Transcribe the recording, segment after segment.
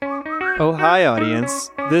Oh, hi,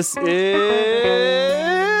 audience. This is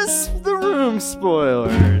The Room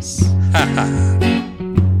Spoilers.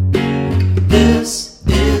 This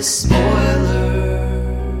is Spoilers.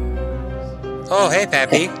 Oh, hey,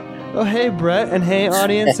 Pappy. Oh, hey, Brett, and hey,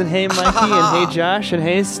 audience, and hey, Mikey, and hey, Josh, and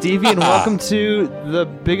hey, Stevie, and welcome to the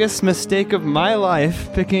biggest mistake of my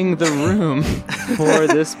life, picking The Room for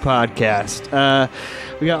this podcast.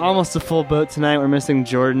 We got almost a full boat tonight. We're missing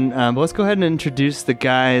Jordan, but let's go ahead and introduce the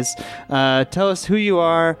guys. Tell us who you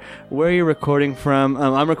are, where you're recording from.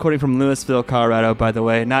 I'm recording from Louisville, Colorado, by the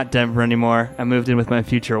way, not Denver anymore. I moved in with my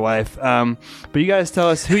future wife. But you guys tell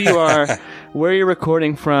us who you are, where you're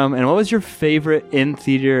recording from, and what was your favorite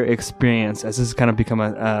in-theater experience, as this has kind of become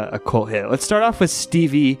a cult hit. Let's start off with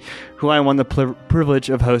Stevie, who I won the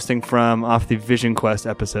privilege of hosting from off the Vision Quest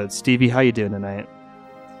episode. Stevie, how you doing tonight?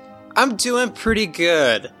 I'm doing pretty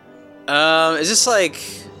good. Is this like...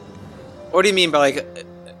 What do you mean by, like,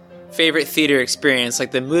 favorite theater experience?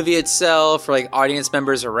 Like the movie itself, or like audience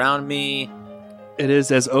members around me? It is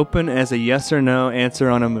as open as a yes or no answer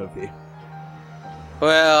on a movie.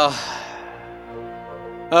 Well...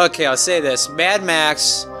 Okay, I'll say this. Mad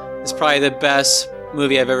Max is probably the best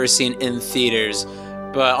movie I've ever seen in theaters.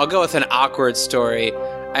 But I'll go with an awkward story.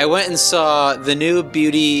 I went and saw the new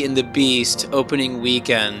Beauty and the Beast opening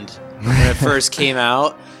weekend when it first came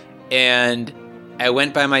out, and I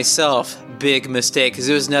went by myself. Big mistake, because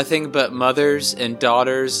it was nothing but mothers and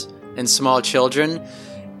daughters and small children,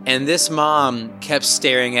 and this mom kept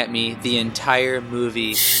staring at me the entire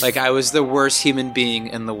movie like I was the worst human being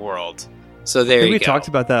in the world. So there you go. We talked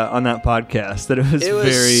about that on that podcast, that it was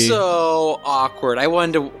very... so awkward. I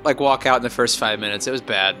wanted to like walk out in the first 5 minutes. It was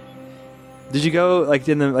bad. Did you go like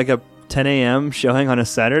in the, like a 10 a.m. showing on a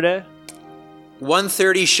Saturday?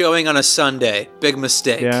 1:30 showing on a Sunday. Big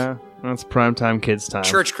mistake. Yeah, that's primetime kids time.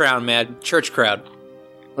 Church crowd, man. Church crowd.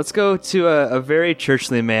 Let's go to a very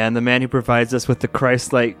churchly man, the man who provides us with the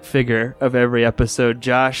Christ-like figure of every episode.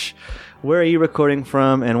 Josh, where are you recording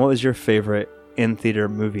from, and what was your favorite in-theater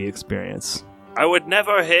movie experience? I would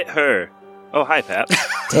never hit her. Oh, hi, Pap.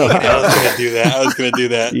 I was going to do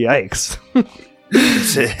that. Yikes.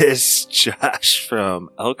 This is Josh from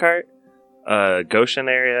Elkhart, Goshen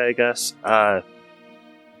area, I guess.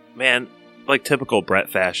 Man, like typical Brett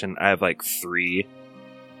fashion, I have like three.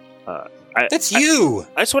 That's you!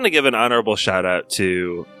 I just want to give an honorable shout out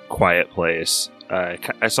to Quiet Place.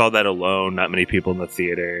 I saw that alone, not many people in the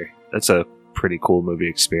theater. That's a pretty cool movie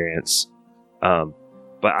experience.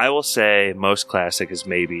 But I will say most classic is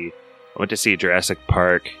maybe I went to see Jurassic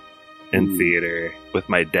Park in theater with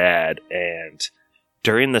my dad, and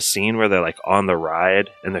during the scene where they're like on the ride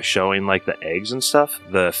and they're showing like the eggs and stuff,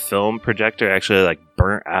 the film projector actually like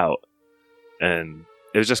burnt out, and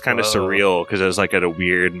it was just kind of surreal because it was like at a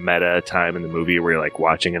weird meta time in the movie where you're like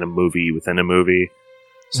watching in a movie within a movie.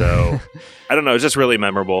 So I don't know, it was just really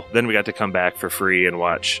memorable. Then we got to come back for free and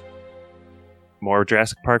watch more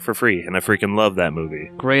Jurassic Park for free, and I freaking love that movie.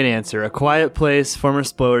 Great answer. A Quiet Place, former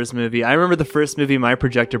Spoilers movie. I remember the first movie my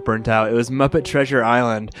projector burnt out. It was Muppet Treasure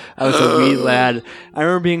Island. I was a wee lad. I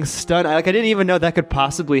remember being stunned. I didn't even know that could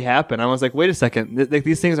possibly happen. I was like, wait a second.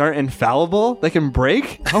 These things aren't infallible? They can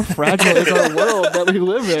break? How fragile is our world that we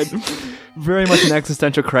live in? Very much an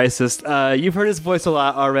existential crisis. You've heard his voice a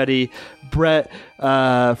lot already. Brett,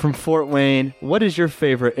 from Fort Wayne, what is your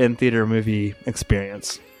favorite in-theater movie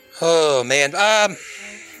experience? Oh, man.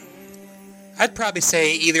 I'd probably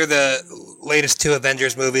say either the latest two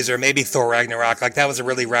Avengers movies or maybe Thor Ragnarok. Like, that was a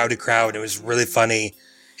really rowdy crowd. It was really funny,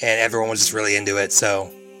 and everyone was just really into it.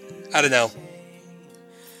 So, I don't know.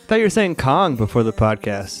 I thought you were saying Kong before the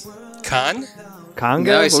podcast. Con?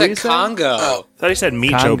 Congo? No, I said Congo. Oh, I thought he said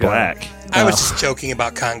Meet Joe Congo. Black. I was just joking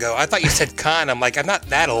about Congo. I thought you said Con. I'm like, I'm not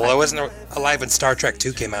that old. I wasn't alive when Star Trek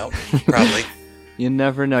 2 came out, probably. You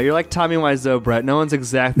never know. You're like Tommy Wiseau, Brett. No one's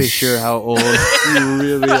exactly sure how old you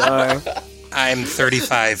really are. I'm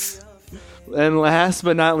 35. And last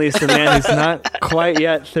but not least, the man who's not quite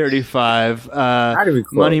yet 35,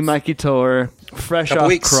 Money Mikey Tor, fresh Couple off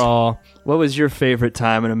weeks. Crawl. What was your favorite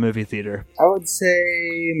time in a movie theater? I would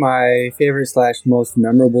say my favorite / most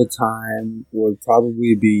memorable time would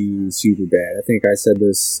probably be Superbad. I think I said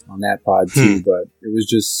this on that pod too, but it was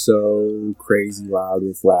just so crazy loud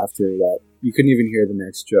with laughter that you couldn't even hear the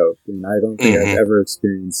next joke. And I don't think I've ever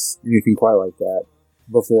experienced anything quite like that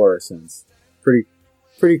before or since.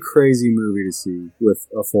 Pretty crazy movie to see with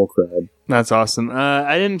a full crowd. That's awesome.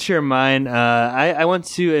 I didn't share mine. I went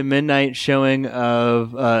to a midnight showing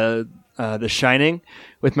of The Shining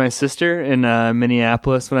with my sister in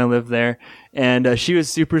Minneapolis when I lived there. and she was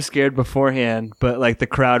super scared beforehand, but like the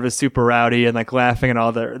crowd was super rowdy and like laughing at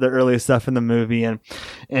all the early stuff in the movie, and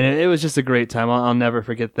it was just a great time. I'll never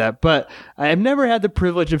forget that. But I have never had the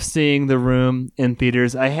privilege of seeing The Room in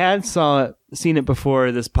theaters. I had seen it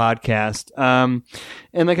before this podcast,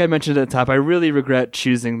 and like I mentioned at the top, I really regret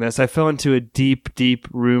choosing this. I fell into a deep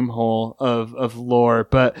room hole of lore.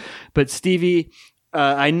 But Stevie,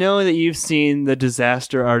 I know that you've seen The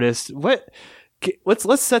Disaster Artist.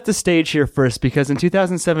 Let's set the stage here first, because in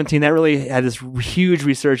 2017 that really had this huge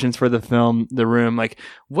resurgence for the film The Room. Like,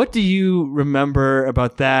 what do you remember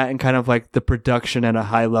about that and kind of like the production at a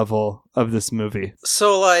high level of this movie?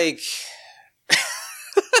 So like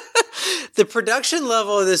the production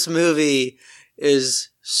level of this movie is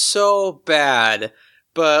so bad,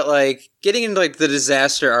 but like getting into like The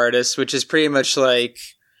Disaster Artist, which is pretty much like,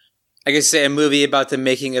 I guess say a movie about the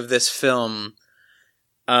making of this film.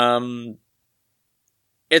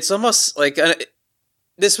 It's almost like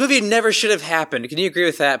this movie never should have happened. Can you agree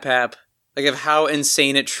with that, Pap? Like of how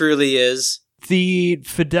insane it truly is. The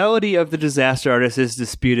fidelity of The Disaster Artist is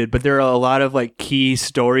disputed, but there are a lot of like key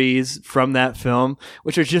stories from that film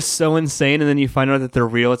which are just so insane, and then you find out that they're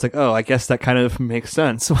real. It's like, oh, I guess that kind of makes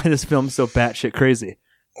sense why this film's so batshit crazy.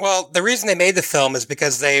 Well, the reason they made the film is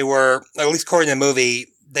because they were, at least according to the movie,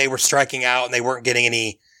 they were striking out and they weren't getting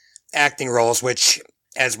any acting roles, which,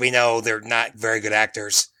 as we know, they're not very good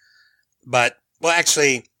actors. But, well,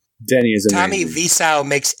 actually, Denny is Tommy amazing. Wiseau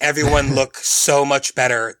makes everyone look so much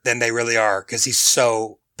better than they really are because he's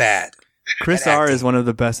so bad. Chris at R. acting. is one of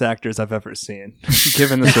the best actors I've ever seen,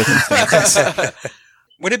 given the circumstances.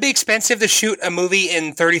 Would it be expensive to shoot a movie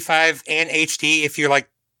in 35 and HD if you're like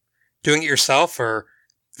doing it yourself, or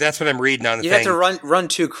that's what I'm reading on the You thing? have to run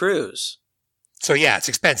 2 crews. So yeah, it's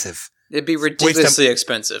expensive. It'd be ridiculously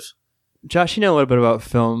expensive. Josh, you know a little bit about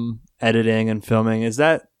film editing and filming. Is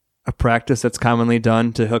that a practice that's commonly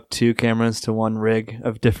done to hook 2 cameras to one rig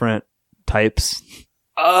of different types?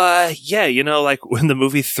 Yeah, you know, like when the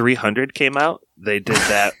movie 300 came out, they did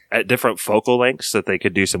that at different focal lengths so that they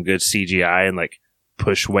could do some good CGI and like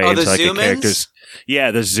push way into like a character's.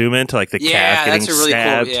 Yeah, the zoom into like the calf getting that's a really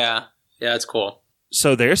stabbed. cool. Yeah, that's cool.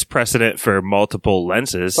 So there's precedent for multiple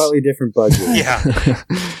lenses. Slightly different budget. Yeah,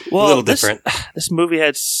 Well, a little this, different. This movie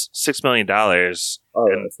had $6 million, Oh,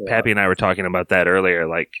 and that's a lot. Pappy and I were talking about that earlier.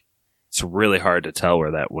 Like, it's really hard to tell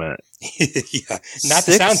where that went. yeah. Not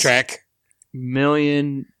the $6 soundtrack.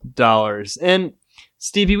 million. And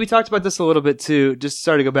Stevie, we talked about this a little bit too. Just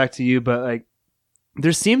sorry to go back to you, but like,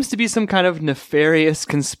 there seems to be some kind of nefarious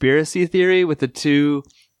conspiracy theory with the 2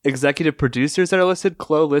 executive producers that are listed,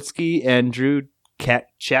 Chloe Litsky and Drew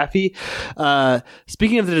Chaffee.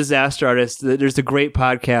 Speaking of The Disaster Artist, there's a great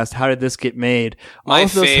podcast, How Did This Get Made? My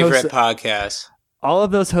of those favorite hosts- podcast. all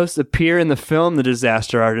of those hosts appear in the film The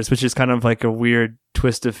Disaster Artist, which is kind of like a weird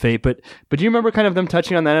twist of fate. But do you remember kind of them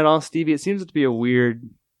touching on that at all, Stevie? It seems to be a weird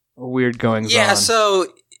goings on. Yeah, so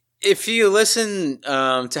if you listen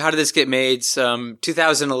to How Did This Get Made, some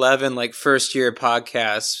 2011 like first year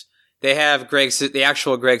podcasts, they have the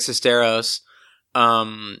actual Greg Sesteros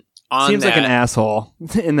on Seems like that. an asshole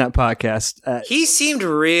in that podcast. He seemed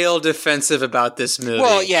real defensive about this movie.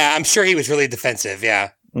 Well, yeah, I'm sure he was really defensive.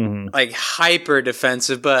 Yeah. Mhm. Like hyper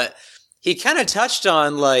defensive, but he kind of touched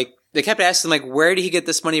on like they kept asking like, where did he get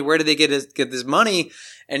this money? Where did they get this money?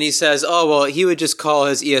 And he says, oh well, he would just call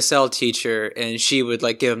his ESL teacher and she would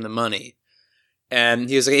like give him the money. And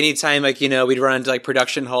he was like, anytime like we'd run into like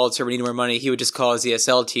production halts or we need more money, he would just call his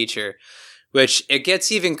ESL teacher. Which it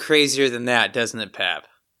gets even crazier than that, doesn't it, Pap?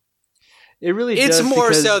 It really It's does more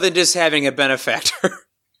because- so than just having a benefactor.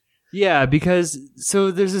 Yeah, because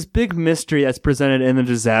so there's this big mystery that's presented in The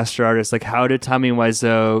Disaster Artist. Like, how did Tommy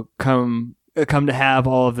Wiseau come to have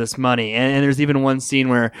all of this money? And there's even one scene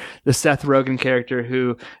where the Seth Rogen character,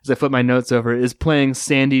 who, as I flip my notes over, is playing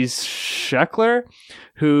Sandy Scheckler,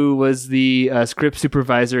 who was the script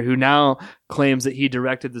supervisor, who now claims that he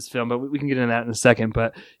directed this film. But we can get into that in a second.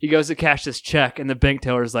 But he goes to cash this check, and the bank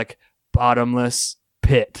teller is like, bottomless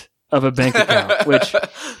pit of a bank account, which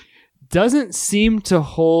doesn't seem to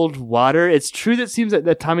hold water. It's true that it seems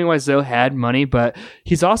that Tommy Wiseau had money, but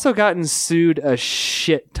he's also gotten sued a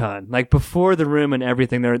shit ton. Like before The Room and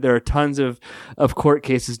everything, there are tons of court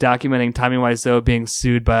cases documenting Tommy Wiseau being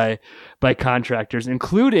sued by contractors,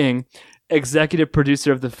 including executive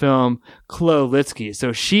producer of the film, Chloe Litsky.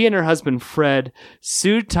 So she and her husband, Fred,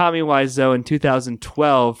 sued Tommy Wiseau in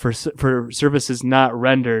 2012 for services not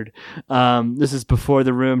rendered. This is before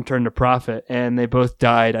The Room turned a profit, and they both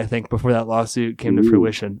died, I think, before that lawsuit came to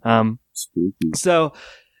fruition. Spooky. So,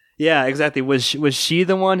 Yeah, exactly. Was she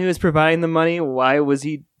the one who was providing the money? Why was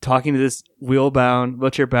he talking to this wheelchair-bound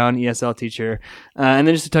ESL teacher? And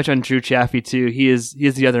then just to touch on Drew Chaffee too, he is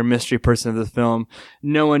the other mystery person of the film.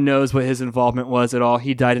 No one knows what his involvement was at all.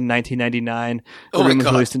 He died in 1999. The Room was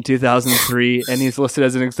released in 2003, and he's listed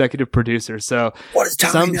as an executive producer. So What does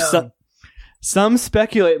Tommy know? Some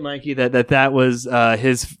speculate, Mikey, that was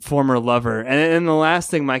his former lover. And the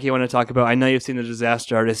last thing, Mikey, I want to talk about. I know you've seen The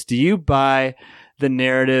Disaster Artist. Do you buy the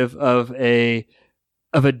narrative of a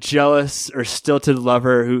jealous or stilted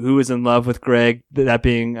lover who is in love with Greg, that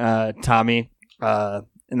being Tommy, and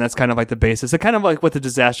that's kind of like the basis. It's kind of like what The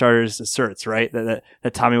Disaster Artist asserts, right?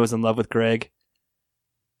 That Tommy was in love with Greg.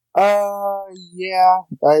 Yeah,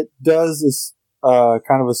 it does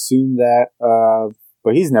kind of assume that,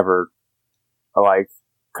 but he's never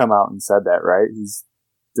come out and said that, right? He's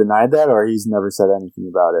denied that, or he's never said anything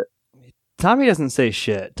about it. Tommy doesn't say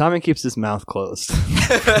shit. Tommy keeps his mouth closed.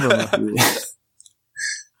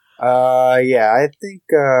 Yeah, I think,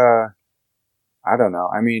 I don't know.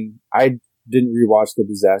 I mean, I didn't rewatch The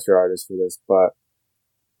Disaster Artist for this, but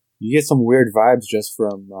you get some weird vibes just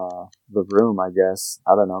from, The Room, I guess.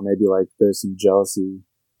 I don't know, maybe there's some jealousy.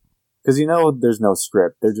 Cause there's no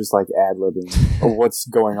script. They're just ad-libbing of what's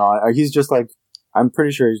going on. He's just I'm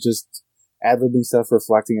pretty sure he's just ad-libbing stuff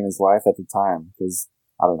reflecting in his life at the time. Cause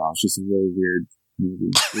I don't know, it's just a really weird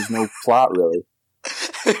movie. There's no plot really.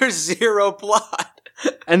 There's zero plot.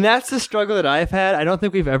 And that's the struggle that I've had. I don't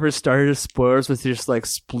think we've ever started spoilers with just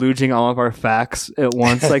splooging all of our facts at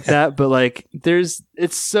once like that. But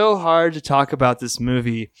it's so hard to talk about this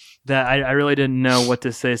movie that I really didn't know what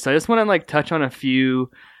to say. So I just want to touch on a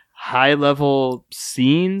few high level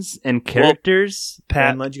scenes and characters.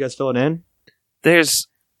 Pat, and let you guys fill it in. There's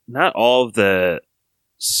not all of the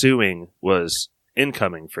suing was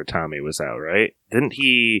incoming for Tommy was out, right? Didn't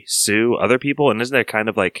he sue other people? And isn't there kind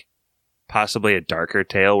of possibly a darker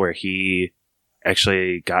tale where he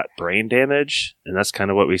actually got brain damage, and that's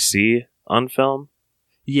kind of what we see on film?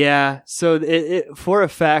 Yeah, so for a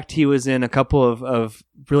fact, he was in a couple of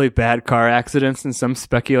really bad car accidents, and some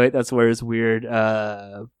speculate that's where his weird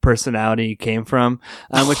personality came from,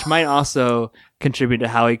 which might also contribute to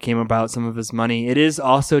how he came about some of his money. It is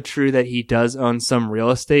also true that he does own some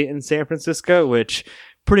real estate in San Francisco, which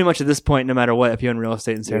pretty much at this point, no matter what, if you own real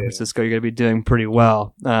estate in San Francisco, you're going to be doing pretty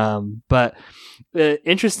well. But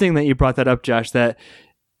interesting that you brought that up, Josh, that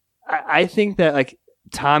I think that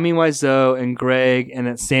Tommy Wiseau and Greg and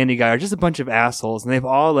that Sandy guy are just a bunch of assholes, and they've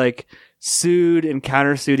all sued and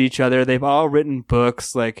countersued each other. They've all written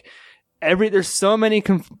books. There's so many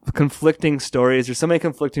conflicting stories. There's so many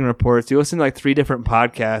conflicting reports. You listen to 3 different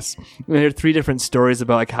podcasts, and there are 3 different stories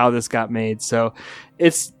about how this got made. So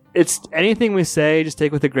it's anything we say, just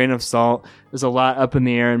take with a grain of salt. There's a lot up in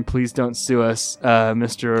the air, and please don't sue us,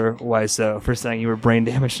 Mr. Wiseau, for saying you were brain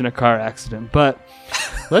damaged in a car accident. But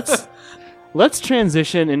let's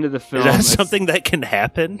transition into the film. Is that something that can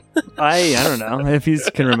happen? I don't know. If he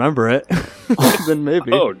can remember it, then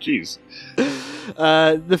maybe. Oh, jeez.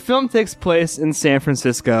 The film takes place in San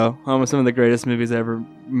Francisco, home of some of the greatest movies ever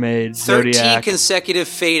made. 13 Zodiac. consecutive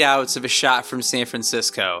fade-outs of a shot from San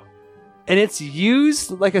Francisco. And it's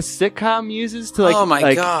used like a sitcom uses to oh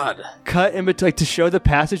my god, cut in between to show the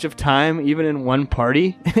passage of time even in one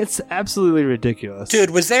party. It's absolutely ridiculous.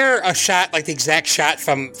 Dude, was there a shot the exact shot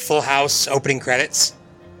from Full House opening credits?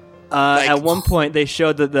 At one point they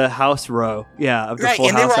showed the house row, of the Full House.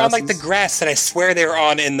 And they were on houses. the grass that I swear they were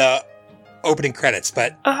on in the opening credits,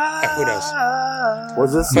 but who knows?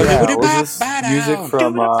 Was this music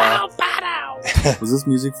from was this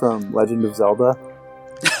music from Legend of Zelda?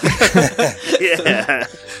 Yeah.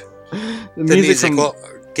 The music we'll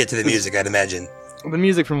get to the music, I'd imagine. The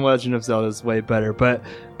music from Legend of Zelda is way better, but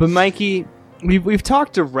Mikey, we've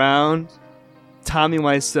talked around Tommy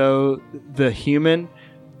Wiseau, the human.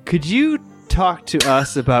 Could you talk to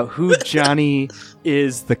us about who Johnny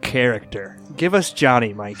is, the character? Give us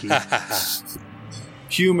Johnny, Mikey.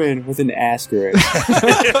 Human with an asterisk.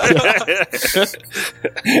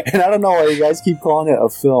 And I don't know why you guys keep calling it a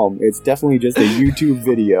film. It's definitely just a YouTube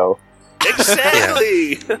video.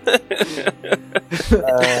 Exactly.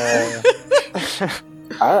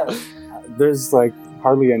 There's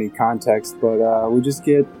hardly any context, but we just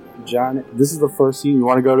get John. This is the first scene. You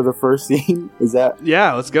want to go to the first scene? Is that?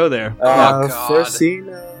 Yeah, let's go there. God. First scene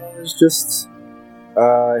is just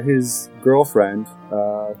his girlfriend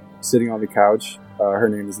sitting on the couch. Her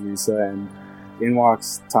name is Lisa, and in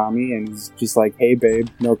walks Tommy, and he's just like, "Hey, babe,"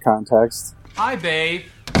 no context. Hi, babe.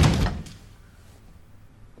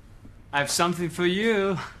 I have something for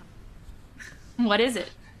you. What is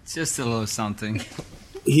it? Just a little something.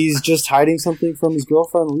 he's just hiding something from his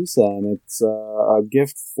girlfriend Lisa, and it's a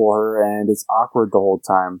gift for her, and it's awkward the whole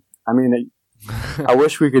time. I mean, I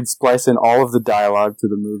wish we could splice in all of the dialogue to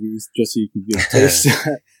the movies just so you could get a taste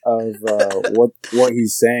of what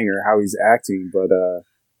he's saying or how he's acting, but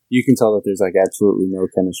you can tell that there's like absolutely no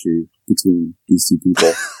chemistry between these two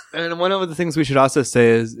people. And one of the things we should also say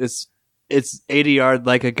is it's ADR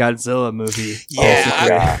like a Godzilla movie.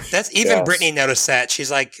 Yeah, that's even Brittany noticed that.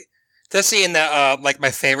 She's like, especially in the like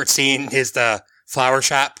my favorite scene is the flower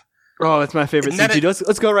shop. Oh, it's my favorite scene. Dude,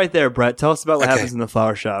 let's go right there, Brett. Tell us about what happens in the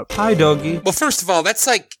flower shop. Hi, doggy. Well, first of all, that's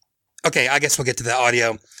like, okay, I guess we'll get to the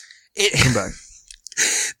audio. Come back.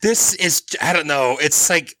 This is, I don't know, it's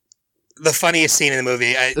like the funniest scene in the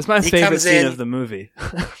movie. It's my favorite scene of the movie,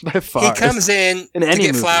 by far. He comes in to get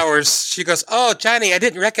movie. flowers. She goes, "Oh, Johnny, I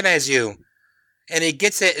didn't recognize you." And he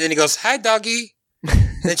gets it, and then he goes, "Hi, doggy."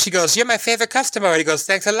 Then she goes, "You're my favorite customer." And he goes,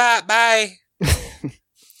 "Thanks a lot, bye."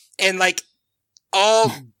 And like,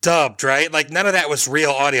 all dubbed, right? Like none of that was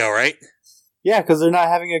real audio, right? Yeah, because they're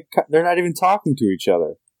not even talking to each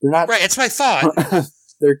other. They're not right. That's what I thought.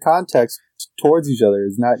 Their context towards each other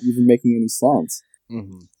is not even making any sense.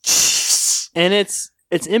 Mm-hmm. And it's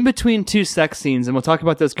in between two sex scenes, and we'll talk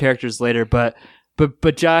about those characters later. But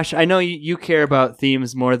Josh, I know you care about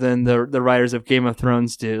themes more than the writers of Game of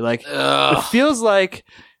Thrones do. Like, it feels like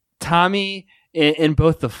Tommy, in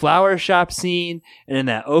both the flower shop scene and in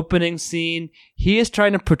that opening scene, he is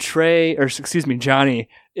trying to portray, or excuse me, Johnny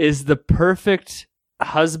is the perfect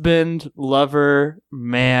husband, lover,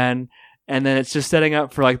 man, and then it's just setting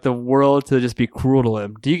up for like the world to just be cruel to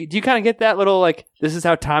him. Do you kind of get that little like this is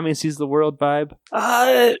how Tommy sees the world vibe?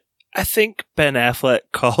 I think Ben Affleck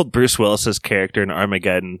called Bruce Willis's character in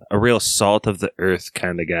Armageddon a real salt of the earth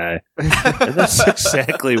kind of guy. And that's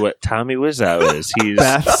exactly what Tommy Wiseau is. He's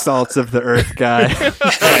bath salts of the earth guy.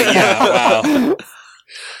 Yeah, wow.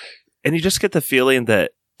 And you just get the feeling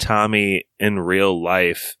that Tommy in real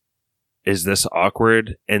life is this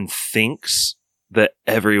awkward and thinks that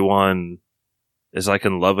everyone is like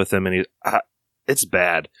in love with him, and it's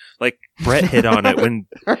bad. Like Brett hit on it when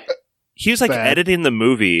he was like editing the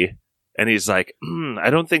movie, and he's like, I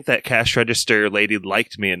don't think that cash register lady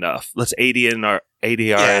liked me enough. Let's ADR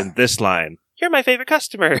in this line. You're my favorite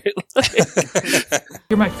customer.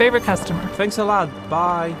 You're my favorite customer. Thanks a lot.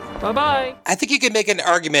 Bye. Bye-bye. I think you could make an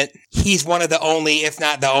argument. He's one of the only, if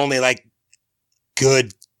not the only, like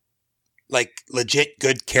good, like legit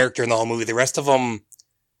good character in the whole movie. The rest of them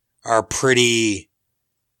are pretty.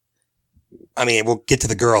 I mean, we'll get to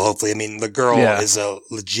the girl. Hopefully, I mean, the girl is a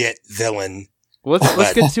legit villain.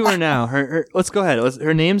 Let's get to her now. Let's go ahead.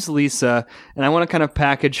 Her name's Lisa, and I want to kind of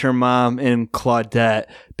package her mom in Claudette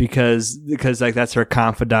because like that's her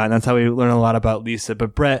confidant. That's how we learn a lot about Lisa.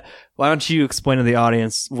 But Brett, why don't you explain to the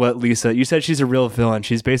audience what Lisa? You said she's a real villain.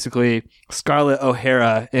 She's basically Scarlett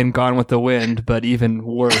O'Hara in Gone with the Wind, but even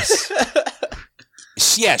worse.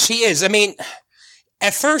 Yeah, she is. I mean,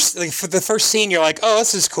 at first, like for the first scene, you're like, "Oh,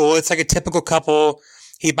 this is cool." It's like a typical couple.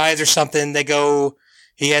 He buys her something. They go.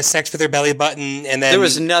 He has sex with her belly button, and then there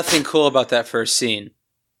was nothing cool about that first scene.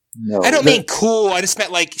 No, I don't mean cool. I just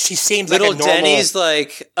meant like she seems little like a normal. Denny's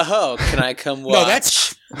like, oh, can I come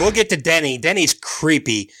watch? No, we'll get to Denny. Denny's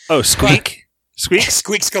creepy. Oh, Squeak,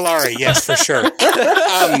 Squeak Scolari. Yes, for sure.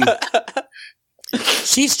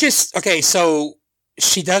 She's just okay. So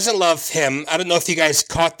she doesn't love him. I don't know if you guys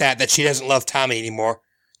caught that she doesn't love Tommy anymore.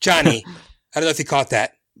 Johnny, I don't know if you caught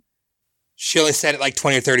that. She only said it like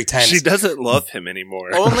 20 or 30 times. She doesn't love him anymore.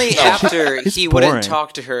 Only after he boring. wouldn't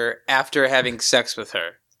talk to her after having sex with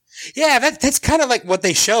her. Yeah, that's kind of like what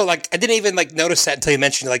they show. Like, I didn't even like notice that until you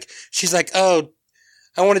mentioned it. Like, she's like, "Oh,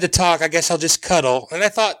 I wanted to talk. I guess I'll just cuddle." And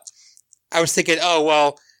I was thinking, oh,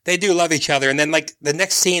 well, they do love each other. And then like the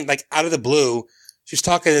next scene, like out of the blue, she's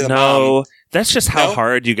talking to the mom. No, that's just how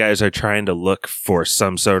hard you guys are trying to look for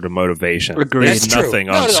some sort of motivation. Agreed. There's That's nothing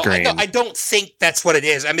true. on No, screen. I don't think that's what it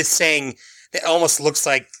is. I'm just saying it almost looks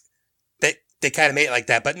like that they kind of made it like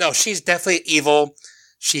that. But no, she's definitely evil.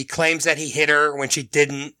 She claims that he hit her when she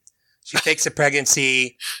didn't. She fakes a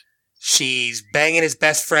pregnancy. She's banging his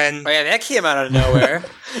best friend. Oh yeah, that came out of nowhere.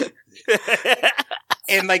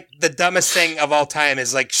 And like the dumbest thing of all time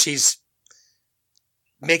is like she's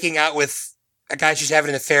making out with a guy she's having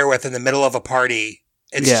an affair with in the middle of a party.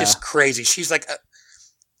 It's just crazy. She's like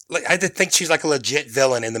I think she's like a legit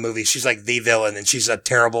villain in the movie. She's like the villain, and she's a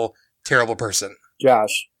terrible, terrible person.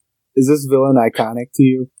 Josh, is this villain iconic to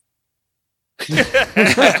you?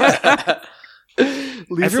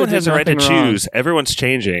 Everyone has a right to choose. Everyone's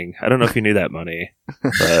changing. I don't know if you knew that, Money.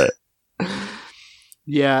 But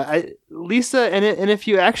Yeah, Lisa, and if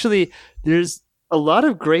you actually, there's a lot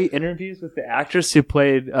of great interviews with the actress who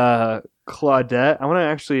played Claudette. I want to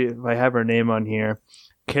actually, if I have her name on here,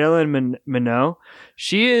 Carolyn Minot.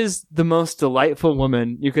 She is the most delightful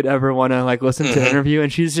woman you could ever want to like listen to an interview,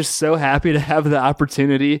 and she's just so happy to have the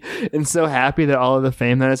opportunity and so happy that all of the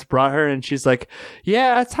fame that it's brought her. And she's like,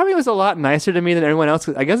 "Yeah, Tommy was a lot nicer to me than everyone else.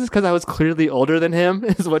 I guess it's because I was clearly older than him,"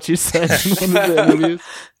 is what she said in one of the interviews,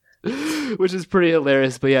 which is pretty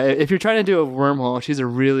hilarious. But yeah, if you're trying to do a wormhole, she's a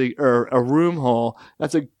room hole.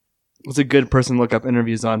 That's a good person to look up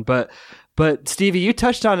interviews on. But Stevie, you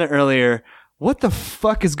touched on it earlier. What the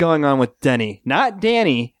fuck is going on with Denny? Not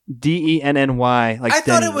Danny, Denny. Like I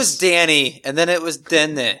thought it was Danny, and then it was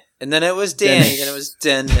Denny, and then it was Danny, and it was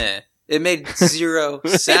Denny. It made zero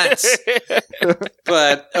sense.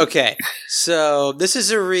 But okay, so this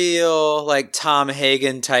is a real like Tom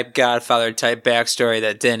Hagen type Godfather type backstory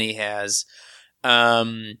that Denny has.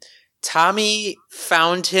 Tommy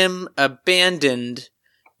found him abandoned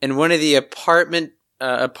in one of the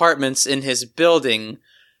apartments in his building,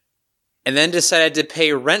 and then decided to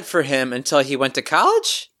pay rent for him until he went to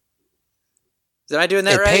college? Am I doing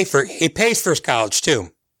that right? He pays for his college,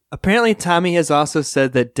 too. Apparently, Tommy has also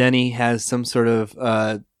said that Denny has some sort of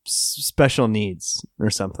special needs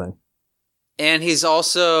or something. And he's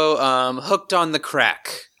also hooked on the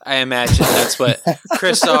crack. I imagine that's what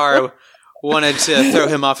Chris R. wanted to throw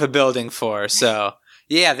him off a building for. So,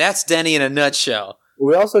 yeah, that's Denny in a nutshell.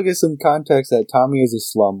 We also get some context that Tommy is a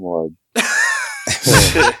slumlord.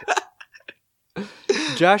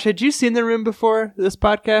 Josh, had you seen The Room before this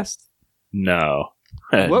podcast? No.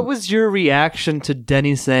 What was your reaction to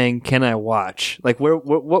Denny saying, "Can I watch?" Like, what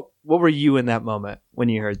were you in that moment when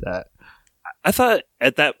you heard that? I thought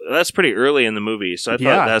that's pretty early in the movie, so I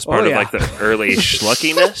thought that was part of like the early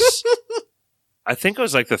schluckiness. I think it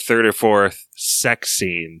was like the third or fourth sex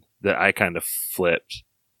scene that I kind of flipped,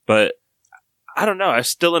 but I don't know. I was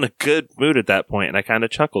still in a good mood at that point, and I kind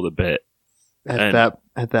of chuckled a bit. At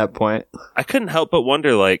that point, I couldn't help but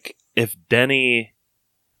wonder, like, if Denny...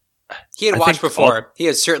 He had watched before. He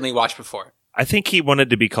had certainly watched before. I think he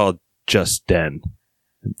wanted to be called just Den.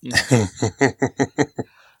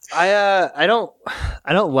 I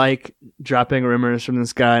don't like dropping rumors from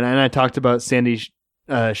this guy, and I talked about Sandy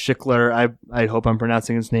Schickler. I hope I'm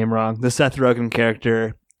pronouncing his name wrong. The Seth Rogen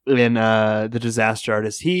character in The Disaster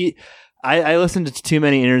Artist. I listened to too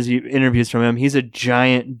many interviews from him. He's a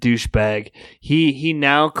giant douchebag. He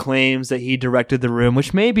now claims that he directed The Room,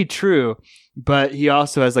 which may be true, but he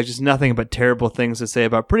also has like just nothing but terrible things to say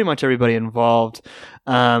about pretty much everybody involved.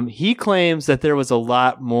 He claims that there was a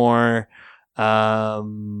lot more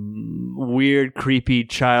weird, creepy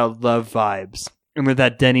child love vibes, and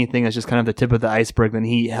that Denny thing is just kind of the tip of the iceberg. Then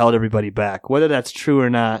he held everybody back. Whether that's true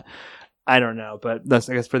or not, I don't know. But that's,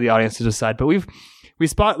 I guess, for the audience to decide. But we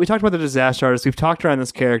talked about The Disaster Artist. We've talked around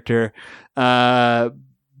this character. Brett,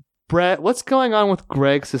 what's going on with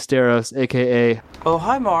Greg Sesteros, a.k.a. Oh,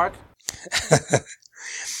 hi, Mark.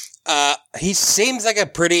 He seems like a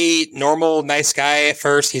pretty normal, nice guy at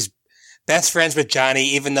first. He's best friends with Johnny,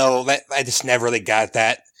 even though I just never really got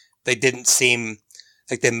that. They didn't seem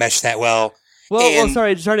like they meshed that well. Well,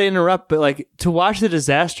 sorry to interrupt, but like to watch The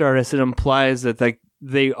Disaster Artist, it implies that like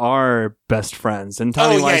they are best friends. And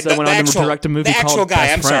Tommy Wiseau went on to direct a movie called guy.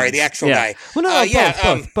 Best I'm Friends. sorry, the actual guy. Well,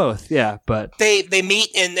 no, both. Yeah, but they meet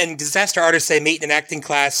in Disaster Artist. They meet in an acting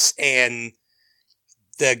class, and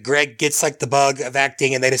the Greg gets like the bug of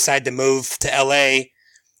acting, and they decide to move to L.A.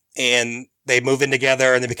 and they move in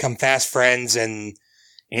together, and they become fast friends. And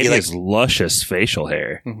he has luscious facial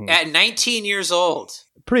hair at 19 years old.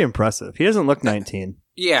 Pretty impressive. He doesn't look 19.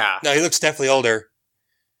 Yeah, no, he looks definitely older.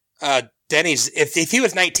 Denny's if he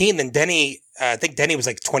was 19, then Denny, I think Denny was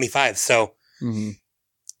like 25. So,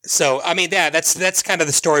 so I mean, yeah, that's kind of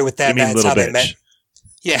the story with that. You mean that's little how bitch. they met.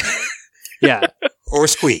 Yeah, Yeah. or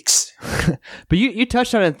Squeaks. But you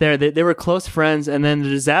touched on it there. They were close friends, and then The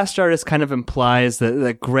Disaster Artist kind of implies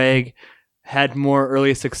that Greg had more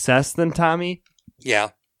early success than Tommy. Yeah,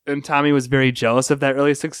 and Tommy was very jealous of that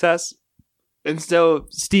early success. And so,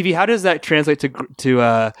 Stevie, how does that translate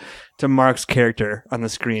to Mark's character on the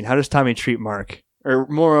screen? How does Tommy treat Mark? Or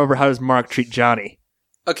moreover, how does Mark treat Johnny?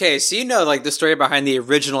 Okay, so you know like the story behind the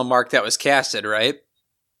original Mark that was casted, right?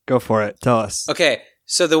 Go for it. Tell us. Okay,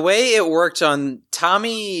 so the way it worked on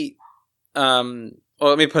Tommy, well,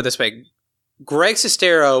 let me put it this way. Greg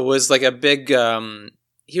Sestero was like a big,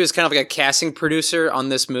 he was kind of like a casting producer on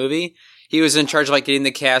this movie. He was in charge of like getting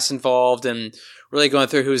the cast involved and really going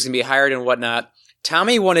through who was going to be hired and whatnot.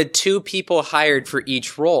 Tommy wanted 2 people hired for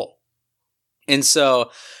each role. And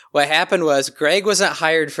so what happened was Greg wasn't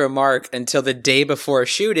hired for Mark until the day before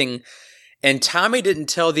shooting. And Tommy didn't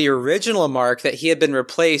tell the original Mark that he had been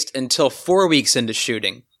replaced until 4 weeks into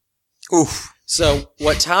shooting. Oof. So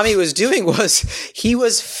what Tommy was doing was he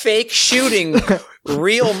was fake shooting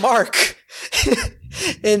real Mark.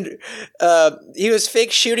 And he was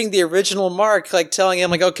fake shooting the original Mark, like telling him,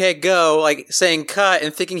 like, okay, go, like saying cut,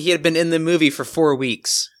 and thinking he had been in the movie for 4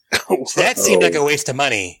 weeks. That seemed like a waste of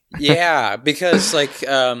money. Yeah, because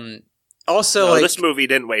also, no, like, this movie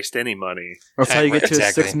didn't waste any money. That's how you get to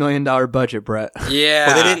Exactly. a $6 million budget, Brett. yeah.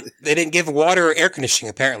 Well, they didn't give water or air conditioning,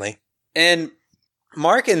 apparently. And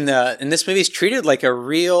Mark in this movie is treated like a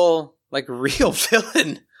real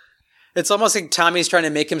villain. It's almost like Tommy's trying to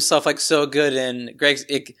make himself like so good, and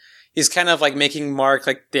he's kind of like making Mark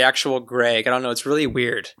like the actual Greg. I don't know. It's really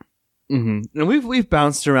weird. Mm-hmm. And we've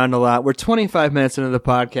bounced around a lot. We're 25 minutes into the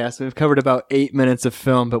podcast. We've covered about 8 minutes of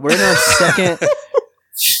film, but we're in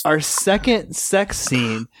our second sex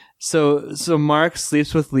scene. So Mark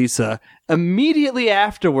sleeps with Lisa. Immediately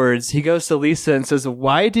afterwards, he goes to Lisa and says,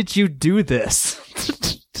 "Why did you do this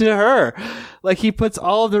to her?" Like, he puts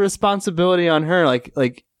all of the responsibility on her. Like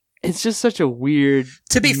it's just such a weird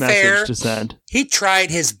To be message fair, to send. he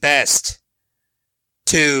tried his best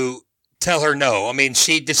to tell her no. I mean,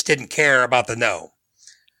 she just didn't care about the no.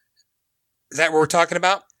 Is that what we're talking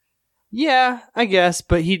about? Yeah, I guess,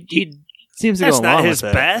 but he seems to That's go along not his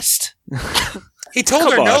with it. best. He told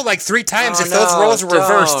Come her no on. like 3 times Oh, if those roles were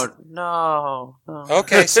reversed. No.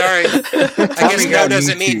 Okay, sorry. I guess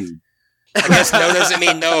no doesn't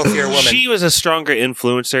mean no if you're a woman. She was a stronger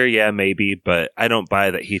influencer, yeah, maybe, but I don't buy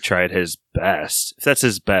that he tried his best. If that's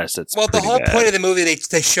his best, it's Well, the pretty whole bad. point of the movie,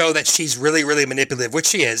 they show that she's really, really manipulative, which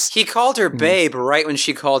she is. He called her babe right when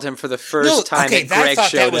she called him for the first time okay, that Greg I thought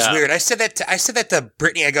showed that was up. weird. I said that to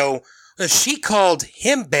Brittany. I go, she called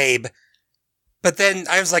him babe, but then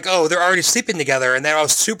I was like, oh, they're already sleeping together, and then I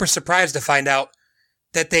was super surprised to find out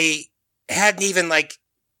that they hadn't even like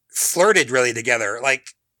flirted really together. Like,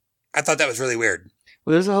 I thought that was really weird.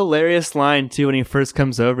 Well, there's a hilarious line too when he first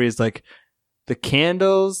comes over. He's like, "The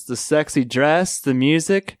candles, the sexy dress, the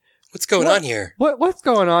music. What's going on here? What's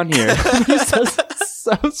going on here?" He says it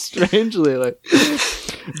so strangely, like.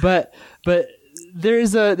 But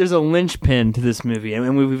there's a linchpin to this movie,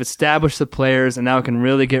 and we've established the players, and now it can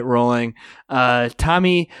really get rolling.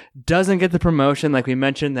 Tommy doesn't get the promotion, like we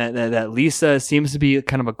mentioned. That Lisa seems to be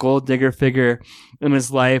kind of a gold digger figure in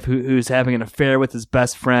his life, who's having an affair with his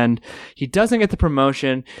best friend. He doesn't get the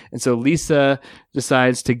promotion, and so Lisa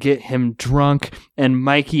decides to get him drunk. And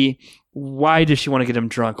Mikey, why does she want to get him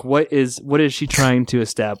drunk? What is she trying to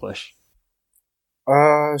establish?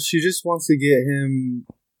 She just wants to get him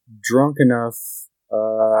drunk enough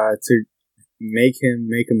to make him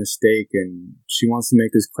make a mistake, and she wants to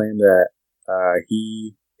make this claim that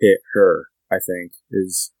he hit her, I think,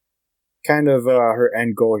 is kind of her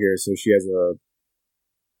end goal here. So she has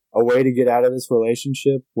a way to get out of this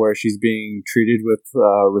relationship where she's being treated with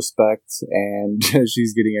respect, and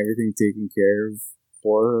she's getting everything taken care of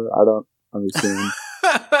for her. I don't understand.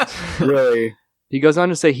 Really. He goes on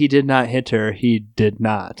to say he did not hit her. He did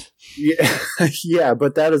not. Yeah, yeah,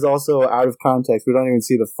 but that is also out of context. We don't even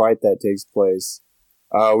see the fight that takes place.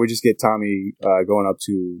 We just get Tommy going up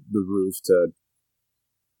to the roof to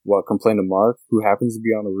complain to Mark, who happens to be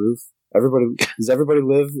on the roof. Does everybody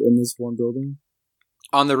live in this one building?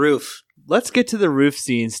 On the roof. Let's get to the roof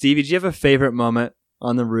scene. Stevie, do you have a favorite moment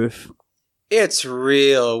on the roof? It's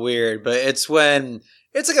real weird, but it's when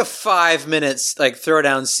it's like a 5 minutes like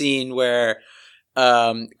throwdown scene where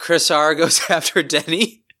Chris R goes after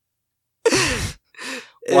Denny.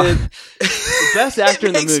 The best actor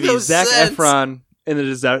in the makes movie no is Zac sense. Efron in The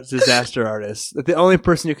Disaster Artist. The only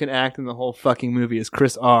person who can act in the whole fucking movie is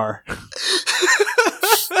Chris R.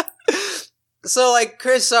 So like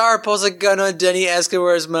Chris R pulls a gun on Denny, asking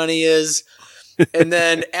where his money is. And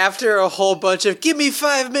then after a whole bunch of, give me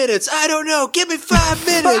 5 minutes. I don't know. Give me 5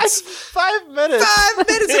 minutes. 5 minutes. 5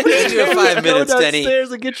 minutes. What are you doing in 5 minutes, Go Denny?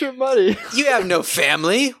 downstairs and get your money. You have no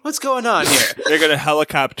family. What's going on here? They're gonna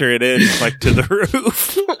helicopter it in like to the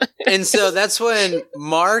roof. And so that's when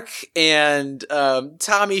Mark and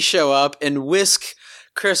Tommy show up and whisk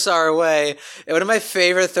Chris R away. And one of my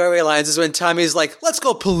favorite throwaway lines is when Tommy's like, "Let's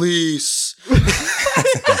go, police."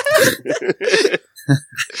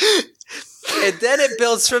 And then it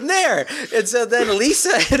builds from there. And so then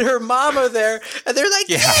Lisa and her mom are there, and they're like,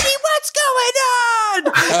 Yeah. "Denny, what's going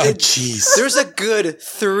on?" Oh, And jeez. there's a good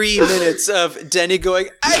 3 minutes of Denny going,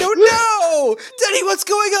 "I don't know. Denny, what's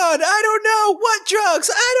going on? I don't know. What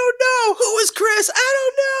drugs? I don't know. Who is Chris? I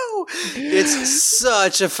don't know." It's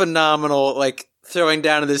such a phenomenal, like, throwing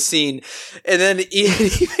down in the scene. And then it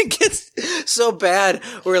even gets so bad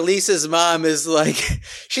where Lisa's mom is like,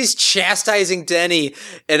 she's chastising Denny.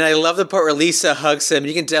 And I love the part where Lisa hugs him.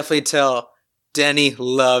 You can definitely tell Denny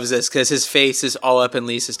loves this because his face is all up in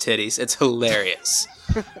Lisa's titties. It's hilarious.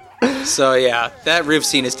 So yeah, that roof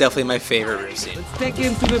scene is definitely my favorite roof scene. Let's take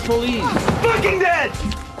him to the police. Fucking dead!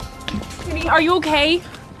 Are you okay?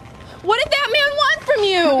 What did that man want from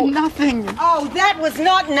you? Nothing. Oh, that was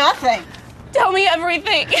not nothing. Tell me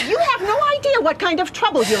everything. You have no idea what kind of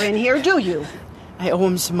trouble you're in here, do you? I owe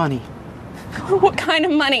him some money. What kind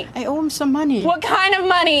of money? I owe him some money. What kind of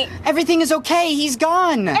money? Everything is okay. He's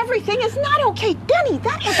gone. Everything is not okay. Denny,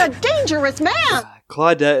 that is a dangerous man.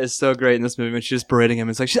 Claudette is so great in this movie when she's just berating him.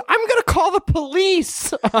 It's like, I'm going to call the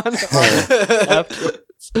police afterwards.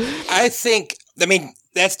 I mean,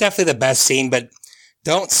 that's definitely the best scene, but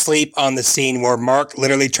don't sleep on the scene where Mark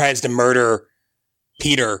literally tries to murder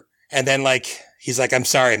Peter. And then, he's like, I'm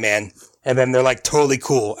sorry, man. And then they're, totally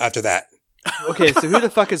cool after that. Okay, so who the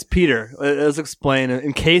fuck is Peter? Let's explain.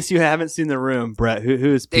 In case you haven't seen The Room, Brett, who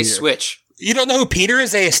is Peter? They switch. You don't know who Peter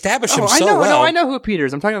is? They establish him so well. well. I know who Peter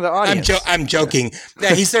is. I'm talking to the audience. I'm joking.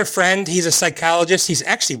 Yeah, he's their friend. He's a psychologist. He's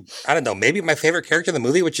actually, I don't know, maybe my favorite character in the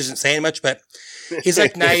movie, which isn't saying much, but he's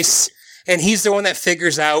nice. And he's the one that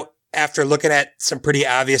figures out, after looking at some pretty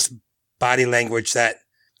obvious body language, that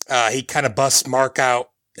he kind of busts Mark out.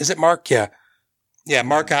 Is it Mark? Yeah. Yeah,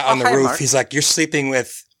 Mark out on the roof. Mark. He's like, you're sleeping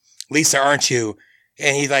with Lisa, aren't you?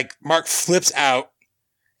 And he Mark flips out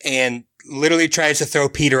and literally tries to throw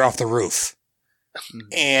Peter off the roof.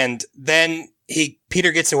 And then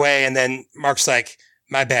Peter gets away, and then Mark's like,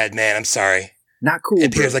 my bad, man, I'm sorry. Not cool.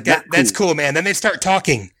 And Peter's like, that's cool, man. Then they start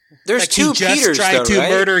talking. There's two he Peters, just tried to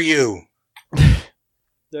murder you.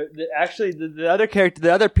 Actually, the other character,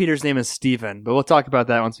 the other Peter's name is Steven, but we'll talk about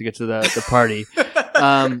that once we get to the party.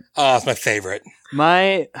 It's my favorite.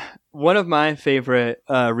 One of my favorite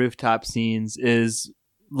rooftop scenes is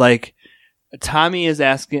Tommy is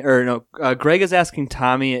asking, Greg is asking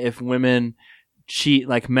Tommy if women cheat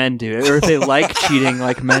like men do, or if they like cheating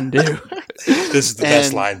like men do. This is the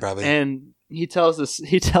best line, probably. And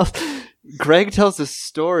Greg tells this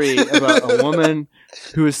story about a woman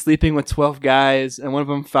who was sleeping with 12 guys, and one of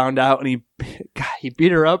them found out, and he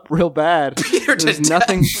beat her up real bad.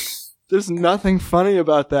 There's nothing funny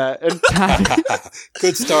about that. And Tommy,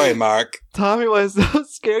 good story, Mark. Tommy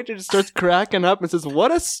Wiseau's character just starts cracking up and says,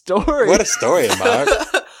 "What a story! What a story, Mark!"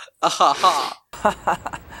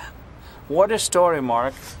 What a story,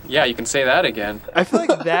 Mark. Yeah, you can say that again. I feel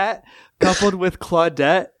like that, coupled with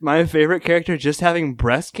Claudette, my favorite character, just having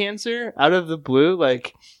breast cancer out of the blue,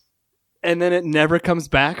 and then it never comes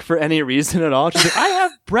back for any reason at all. She's like, I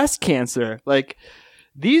have breast cancer.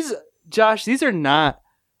 These are not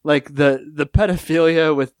the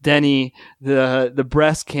pedophilia with Denny, the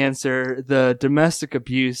breast cancer, the domestic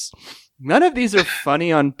abuse. None of these are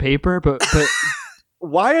funny on paper, but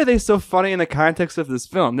why are they so funny in the context of this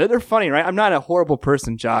film? They're funny, right? I'm not a horrible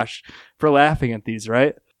person, Josh, for laughing at these,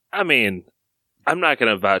 right? I mean, I'm not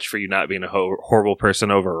going to vouch for you not being a horrible person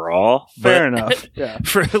overall. Fair enough. Yeah.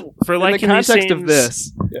 For in the context of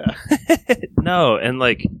this, yeah. No, and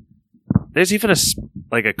there's even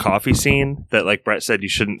a coffee scene that Brett said you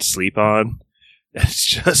shouldn't sleep on. It's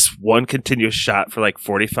just one continuous shot for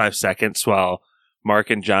 45 seconds while Mark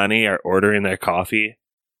and Johnny are ordering their coffee,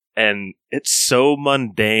 and it's so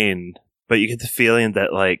mundane, but you get the feeling that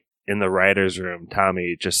in the writer's room,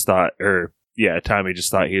 Tommy just thought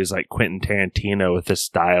he was Quentin Tarantino with this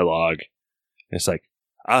dialogue. It's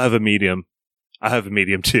I'll have a medium. I have a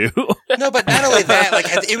medium too. No, but not only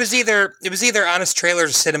that, it was either Honest Trailers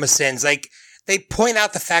or Cinema Sins. They point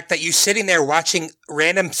out the fact that you sitting there watching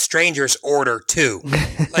random strangers order too.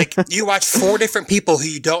 You watch 4 different people who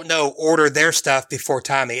you don't know order their stuff before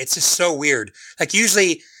Tommy. It's just so weird.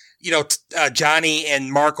 Usually, Johnny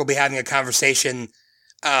and Mark will be having a conversation,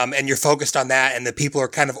 and you're focused on that, and the people are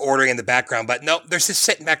kind of ordering in the background. But no, they're just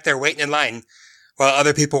sitting back there waiting in line while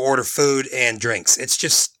other people order food and drinks. It's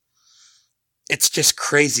just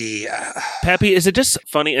crazy. Pappy, is it just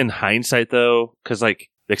funny in hindsight though? Because the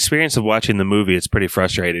experience of watching the movie is pretty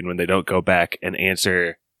frustrating when they don't go back and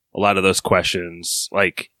answer a lot of those questions.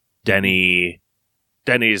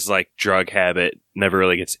 Denny's drug habit never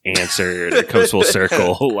really gets answered. It comes full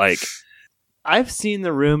circle. I've seen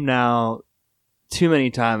The Room now too many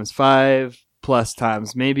times, 5+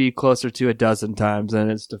 times, maybe closer to a dozen times than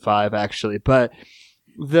it's to 5 actually. But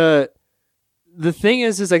the thing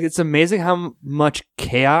is it's amazing how much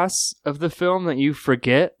chaos of the film that you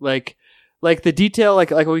forget. The detail, like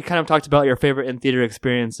we kind of talked about your favorite in theater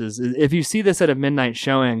experiences. If you see this at a midnight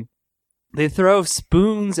showing, they throw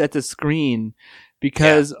spoons at the screen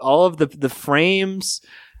because all of the frames,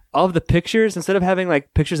 all of the pictures, instead of having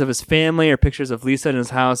like pictures of his family or pictures of Lisa in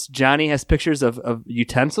his house, Johnny has pictures of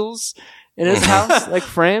utensils in his house, like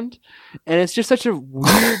framed. And it's just such a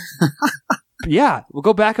weird... Yeah, we'll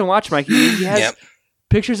go back and watch, Mikey. He has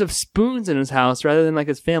pictures of spoons in his house rather than like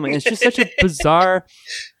his family. And it's just such a bizarre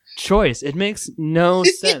choice. It makes no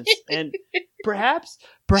sense. And perhaps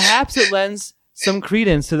it lends some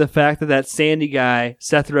credence to the fact that Sandy guy,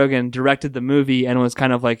 Seth Rogen, directed the movie and was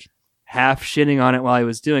kind of like half shitting on it while he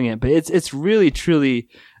was doing it. But it's really, truly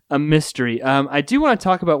a mystery. I do want to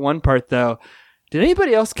talk about one part, though. Did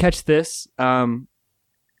anybody else catch this? I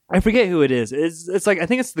forget who it is. It's like, I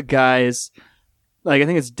think it's the guys... Like, I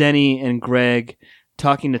think it's Denny and Greg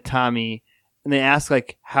talking to Tommy, and they ask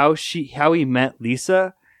like how he met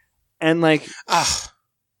Lisa, and like,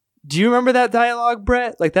 do you remember that dialogue,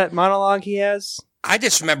 Brett? Like that monologue he has? I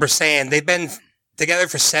just remember saying they've been together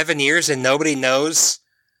for 7 years and nobody knows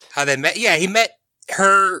how they met. Yeah, he met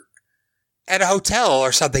her at a hotel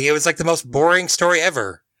or something. It was like the most boring story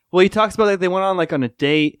ever. Well, he talks about like they went on a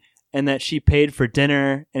date and that she paid for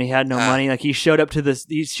dinner and he had no money. Like he showed up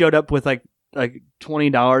with like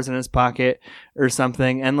 $20 in his pocket or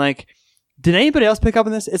something. And like, did anybody else pick up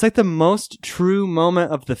on this? It's like the most true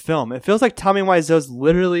moment of the film. It feels like Tommy Wiseau's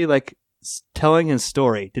literally like telling his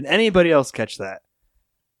story. Did anybody else catch that?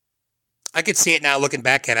 I could see it now looking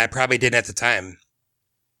back at it. I probably didn't at the time.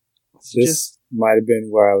 This might have been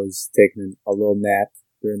where I was taking a little nap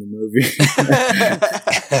during the movie.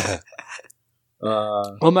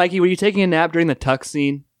 Well, Mikey, were you taking a nap during the tuck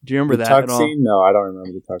scene? Do you remember that tuck at all? scene? No, I don't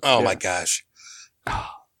remember the tuck scene. Oh my gosh.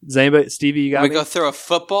 Does anybody, Stevie, you got we me? go throw a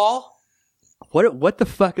football? What the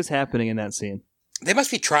fuck is happening in that scene? They must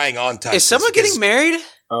be trying on tucks. Is someone getting married?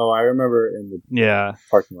 Oh, I remember in the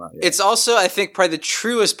parking lot. Yeah. It's also, I think, probably the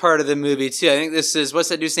truest part of the movie, too. I think this is, what's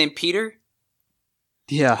that dude's name, Peter?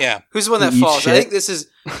 Yeah. Yeah. Who's the one that falls? I think this is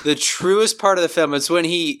the truest part of the film. It's when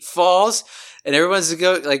he falls and everyone's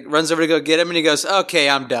runs over to go get him and he goes, okay,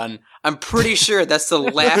 I'm done. I'm pretty sure that's the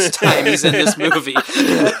last time he's in this movie.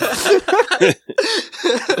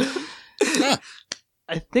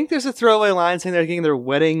 I think there's a throwaway line saying they're getting their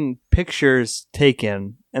wedding pictures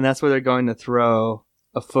taken, and that's where they're going to throw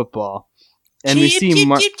a football. And we see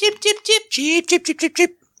Mark. It's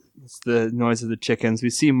the noise of the chickens. We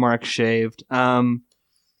see Mark shaved.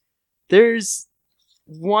 There's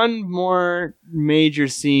one more major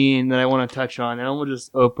scene that I want to touch on, and we'll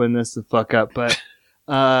just open this the fuck up. But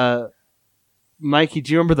Mikey,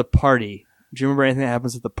 do you remember the party? Do you remember anything that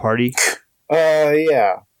happens at the party?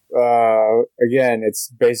 Yeah. Again, it's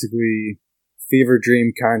basically fever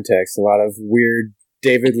dream context. A lot of weird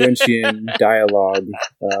David Lynchian dialogue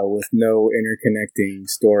with no interconnecting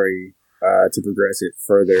story to progress it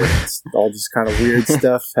further. It's all just kind of weird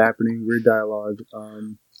stuff happening, weird dialogue.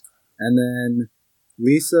 And then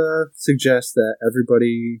Lisa suggests that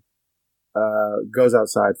everybody goes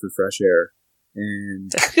outside for fresh air. And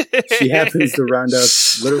she happens to round up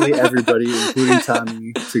literally everybody, including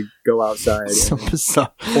Tommy, to go outside. So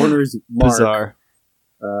bizarre. Corners Mark Bizarre.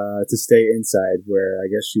 To stay inside, where I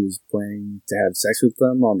guess she was planning to have sex with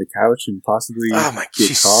them on the couch and possibly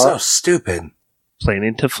she's so stupid.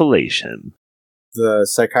 Planning to fellation. The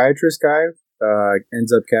psychiatrist guy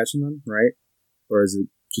ends up catching them, right? Or is it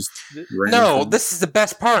just random? No, this is the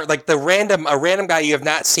best part. Like a random guy you have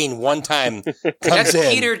not seen one time comes That's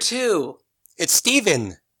in. Peter, too. It's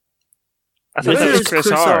Steven. I thought that was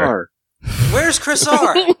Chris R. Where's Chris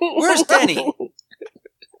R? Where's Denny?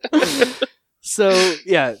 So,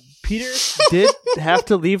 yeah, Peter did have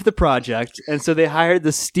to leave the project, and so they hired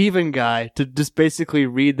the Steven guy to just basically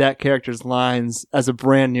read that character's lines as a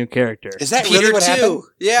brand new character. Is that Peter really what too. happened?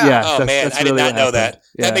 Yeah. Oh, man, I did not know that.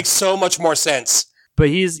 Yeah. That makes so much more sense. But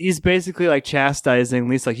he's basically like chastising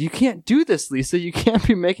Lisa, like, you can't do this, Lisa. You can't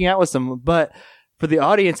be making out with someone. But for the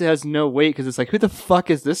audience, it has no weight because it's like, who the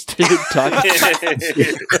fuck is this dude talking?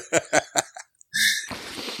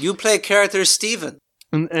 You play character Steven.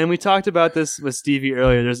 And we talked about this with Stevie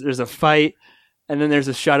earlier. There's a fight, and then there's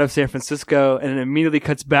a shot of San Francisco, and it immediately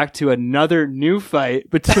cuts back to another new fight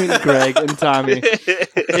between Greg and Tommy.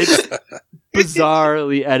 It's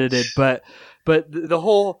bizarrely edited, but the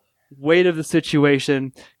whole weight of the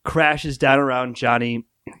situation crashes down around Johnny.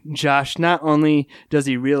 Josh, not only does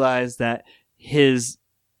he realize that his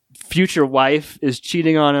future wife is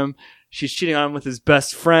cheating on him, she's cheating on him with his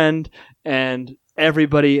best friend, and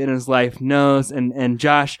everybody in his life knows. And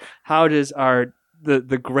Josh, how does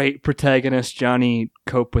the great protagonist Johnny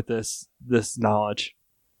cope with this knowledge?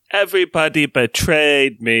 Everybody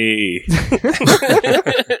betrayed me.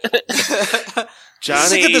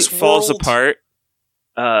 Johnny Look at this falls world. apart.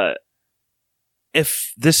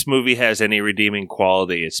 If this movie has any redeeming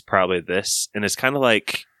quality, it's probably this, and it's kind of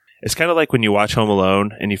like when you watch Home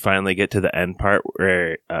Alone and you finally get to the end part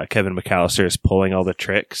where Kevin McAllister is pulling all the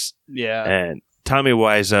tricks. Yeah. And Tommy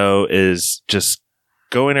Wiseau is just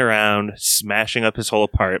going around smashing up his whole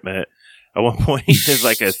apartment. At one point, he does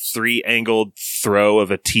like a 3-angled throw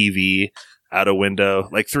of a TV out a window,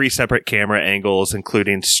 like 3 separate camera angles,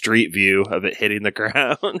 including street view of it hitting the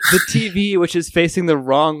ground. The TV, which is facing the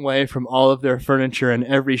wrong way from all of their furniture and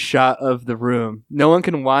every shot of the room. No one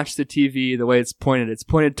can watch the TV the way it's pointed. It's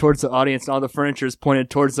pointed towards the audience, and all the furniture is pointed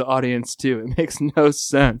towards the audience, too. It makes no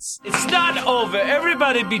sense. It's not over.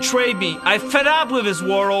 Everybody betrayed me. I fed up with this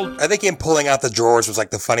world. I think him pulling out the drawers was like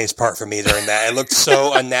the funniest part for me during that. It looked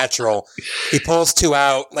so unnatural. He pulls 2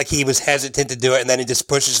 out like he was hesitant to do it, and then he just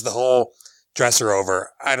pushes the whole dresser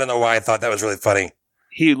over. I don't know why I thought that was really funny.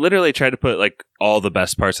 He literally tried to put like all the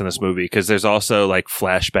best parts in this movie, because there's also like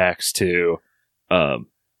flashbacks to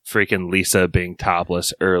freaking Lisa being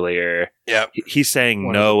topless earlier. Yeah, he's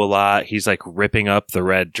saying no a lot. He's like ripping up the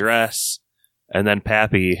red dress, and then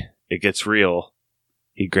Pappy, it gets real.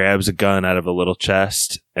 He grabs a gun out of a little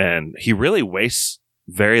chest, and he really wastes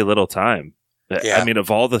very little time. Yeah. I mean,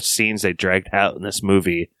 of all the scenes they dragged out in this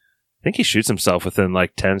movie, I think he shoots himself within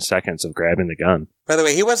like 10 seconds of grabbing the gun. By the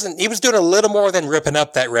way, he was doing a little more than ripping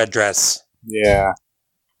up that red dress. Yeah.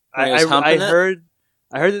 I heard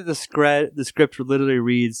that the script literally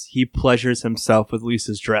reads, he pleasures himself with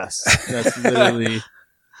Lisa's dress. That's literally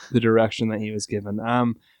the direction that he was given.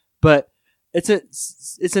 But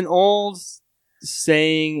it's an old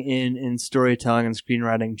saying in storytelling and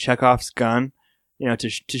screenwriting, Chekhov's gun, to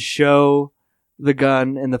show the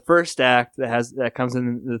gun in the first act that comes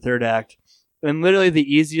in the third act. And literally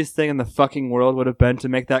the easiest thing in the fucking world would have been to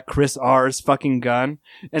make that Chris R's fucking gun,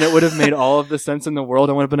 and it would have made all of the sense in the world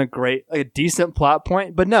and would have been a decent plot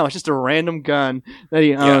point. But no, it's just a random gun that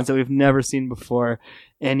he owns that we've never seen before,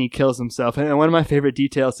 and he kills himself. And one of my favorite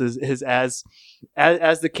details is as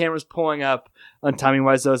the camera's pulling up on Tommy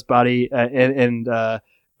Wiseau's body, and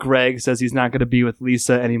Greg says he's not going to be with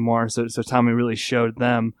Lisa anymore, so Tommy really showed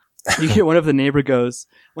them. You hear one of the neighbors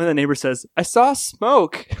says, "I saw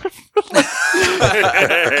smoke."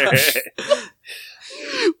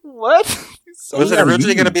 What? Was it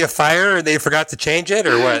originally going to be a fire and they forgot to change it,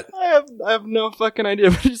 or what? I have no fucking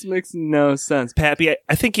idea, but it just makes no sense. Pappy,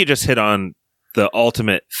 I think you just hit on the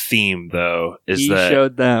ultimate theme, though, He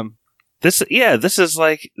showed them. This is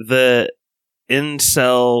like the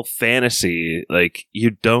incel fantasy. Like,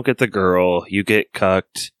 you don't get the girl, you get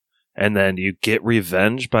cucked, and then you get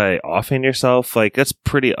revenge by offing yourself. Like, that's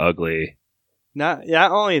pretty ugly. Not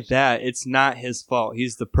only that, it's not his fault.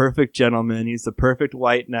 He's the perfect gentleman. He's the perfect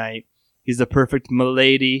white knight. He's the perfect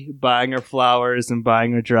milady, buying her flowers and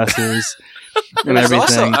buying her dresses and It's everything.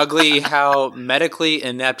 also ugly how medically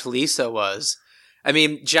inept Lisa was. I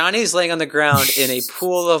mean, Johnny's laying on the ground in a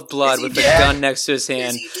pool of blood with a gun next to his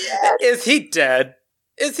hand. Is he dead?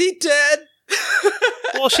 Is he dead?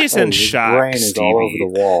 Well, she's in shock. Brain is all over the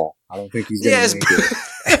wall. I don't think he's going to make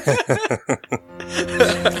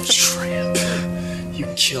it. Tramp. You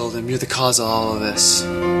killed him. You're the cause of all of this.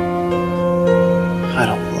 I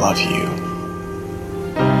don't love you.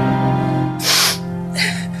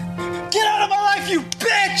 Get out of my life, you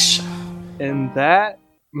bitch! And that,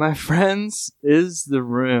 my friends, is The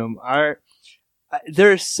Room.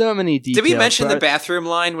 There are so many details. Did we mention the bathroom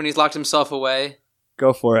line when he's locked himself away?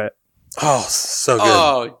 Go for it. Oh, so good.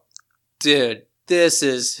 Oh, dude. This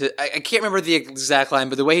is... I can't remember the exact line,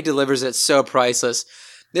 but the way he delivers it's so priceless.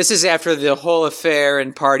 This is after the whole affair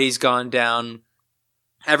and party's gone down.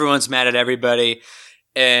 Everyone's mad at everybody.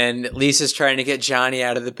 And Lisa's trying to get Johnny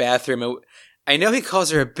out of the bathroom. I know he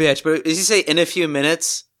calls her a bitch, but does he say in a few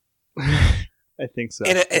minutes? I think so.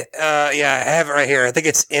 Yeah, I have it right here. I think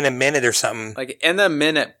it's in a minute or something. Like, in a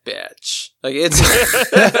minute, bitch. Like, it's...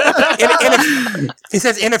 he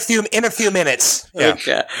says in a few minutes. Yeah.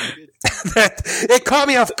 Okay. It caught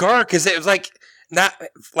me off guard because it was like, not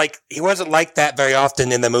like he wasn't like that very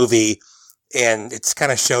often in the movie, and it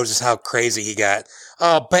kind of shows us how crazy he got.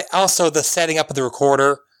 But also the setting up of the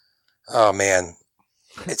recorder. Oh man,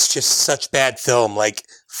 it's just such bad film. Like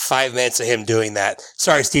 5 minutes of him doing that.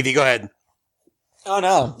 Sorry, Stevie, go ahead. Oh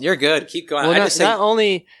no, you're good. Keep going. Well,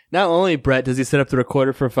 not only Brett does he set up the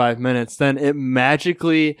recorder for 5 minutes, then it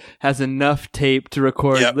magically has enough tape to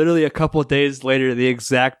record literally a couple days later the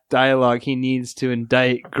exact dialogue he needs to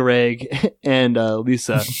indict Greg and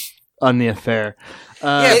Lisa on the affair.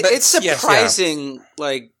 It's surprising,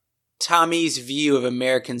 like Tommy's view of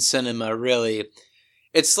American cinema. Really,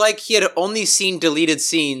 It's like he had only seen deleted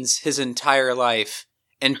scenes his entire life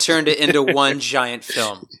and turned it into one giant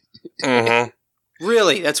film. Mm-hmm.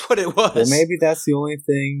 Really, that's what it was. Well, maybe that's the only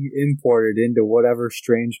thing imported into whatever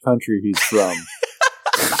strange country he's from.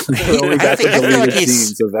 They only got the deleted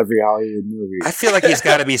scenes of every Hollywood movie. I feel like he's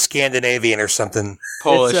got to be Scandinavian or something.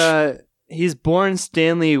 Polish. He's born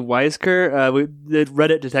Stanley Weisker. The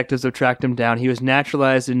Reddit detectives have tracked him down. He was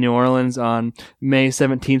naturalized in New Orleans on May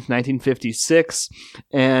 17th, 1956,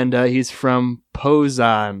 and he's from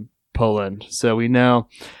Poznań, Poland. So they know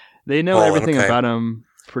everything about him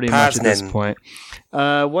pretty much at this point.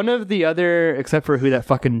 One of the other, except for who that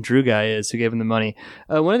fucking Drew guy is who gave him the money,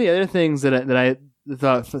 one of the other things that I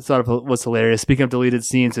thought was hilarious, speaking of deleted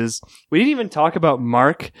scenes, is we didn't even talk about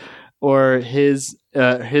Mark or his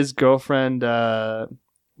girlfriend, what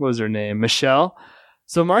was her name? Michelle.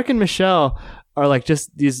 So Mark and Michelle are like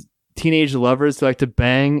just these teenage lovers who like to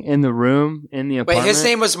bang in the room in the apartment. Wait, his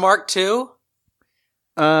name was Mark too?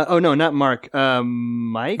 Oh no, not Mark.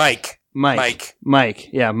 Mike.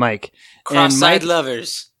 Yeah, Mike. Cross-eyed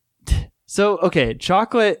lovers. So, okay,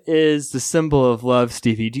 chocolate is the symbol of love,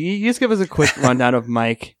 Stevie. Do you just give us a quick rundown of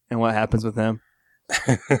Mike and what happens with him?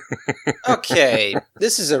 Okay,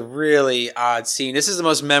 this is a really odd scene. This is the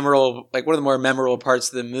most memorable, like one of the more memorable parts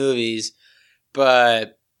of the movies.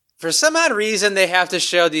 But for some odd reason, they have to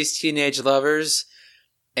show these teenage lovers,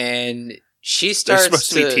 and she starts They're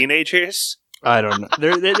supposed to be teenagers? I don't know.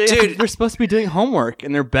 They're supposed to be doing homework,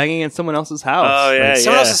 and they're banging in someone else's house. Oh, yeah,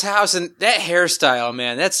 someone else's house, and that hairstyle,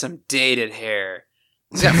 man, that's some dated hair.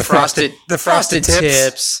 He's got frosted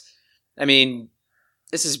tips. I mean,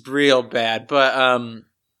 this is real bad. But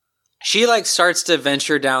she like starts to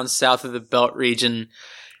venture down south of the Belt region,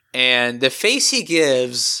 and the face he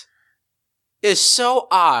gives is so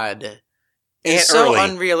odd and so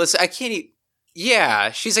unrealistic. I can't even...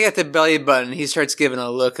 Yeah, she's like at the belly button. He starts giving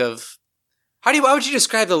a look of... Why would you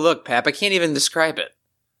describe the look, Pap? I can't even describe it.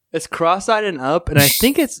 It's cross-eyed and up, and I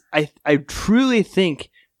think I truly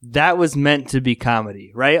think that was meant to be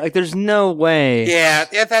comedy, right? Like, there's no way. Yeah,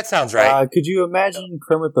 that sounds right. Could you imagine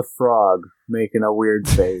Kermit the Frog making a weird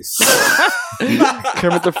face?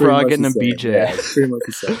 Kermit the Frog getting a BJ. Yeah, pretty much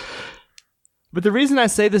the same. But the reason I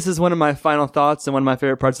say this is one of my final thoughts and one of my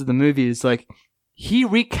favorite parts of the movie is, like, he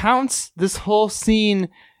recounts this whole scene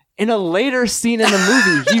in a later scene in the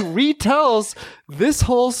movie. He retells this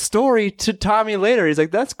whole story to Tommy later. He's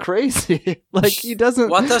like, that's crazy. Like, he doesn't...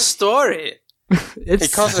 What a story. He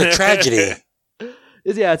calls it a tragedy.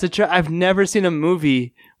 It's I've never seen a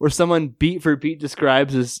movie where someone beat for beat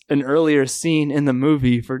describes an earlier scene in the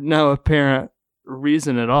movie for no apparent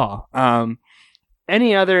reason at all.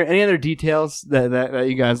 Any other details that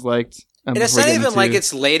you guys liked? And it's not even like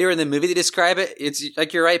it's later in the movie they describe it. It's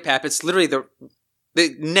like, you're right, Pap. It's literally the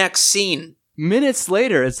next scene. Minutes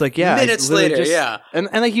later, it's like, yeah. Minutes later, yeah. And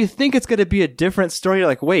like, you think it's going to be a different story. You're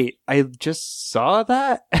like, wait, I just saw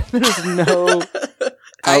that? And there's no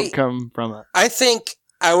outcome from it. I think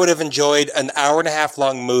I would have enjoyed an hour-and-a-half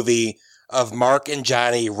long movie of Mark and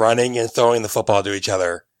Johnny running and throwing the football to each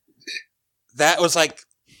other. That was like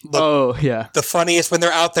the funniest, when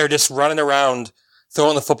they're out there just running around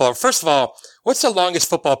throwing the football. First of all, what's the longest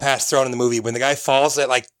football pass thrown in the movie? When the guy falls at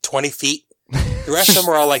like 20 feet? The rest of them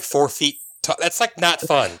are all like 4 feet tall. That's like not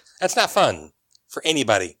fun. That's not fun for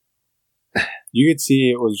anybody. You could see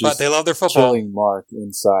it was just but they love their football. Killing Mark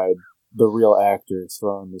inside the real actor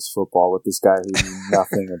throwing this football with this guy who knew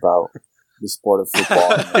nothing about the sport of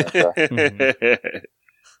football in America.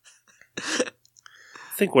 I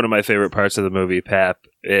think one of my favorite parts of the movie, Pap,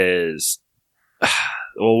 is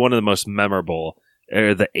one of the most memorable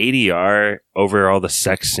are the ADR over all the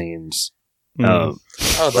sex scenes. Mark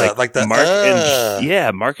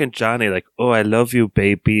and Johnny, like, oh, I love you,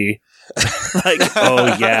 baby. Like,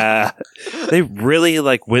 oh yeah, they really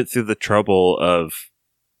like went through the trouble of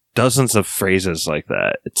dozens of phrases like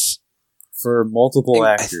that. It's for multiple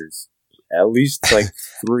actors, at least like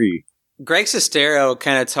 3. Greg Sestero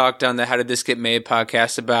kind of talked on the How Did This Get Made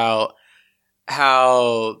podcast about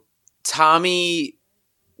how Tommy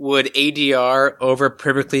would ADR over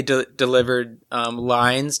perfectly delivered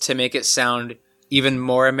lines to make it sound even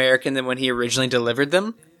more American than when he originally delivered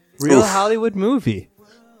them. Real Hollywood movie.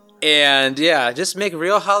 And yeah, just make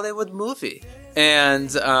real Hollywood movie. And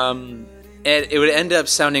it would end up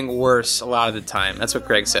sounding worse a lot of the time. That's what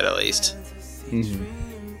Greg said, at least. Mm-hmm.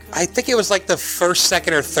 I think it was like the first,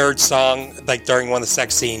 second, or third song, like during one of the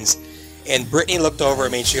sex scenes. And Brittany looked over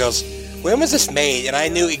at me and she goes, when was this made? And I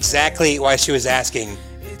knew exactly why she was asking.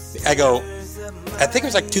 I go, I think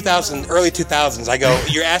it was like early 2000s. I go,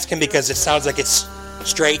 you're asking because it sounds like it's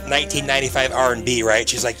straight 1995 R&B, right?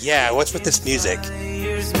 She's like, yeah, what's with this music?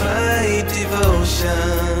 my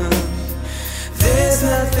devotion. There's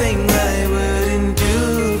nothing I wouldn't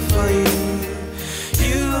do for you.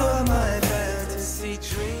 You are my fantasy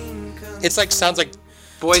dream. It's like, sounds like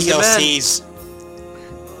Boys to Men. TLC's.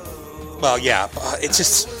 Well, yeah, it's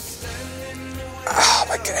just. Oh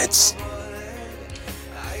my god, it's.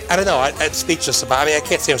 I don't know. I'm speechless about it. I mean, I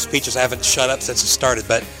can't say I'm speechless. I haven't shut up since it started,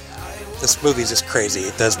 but this movie's just crazy.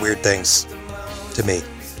 It does weird things to me.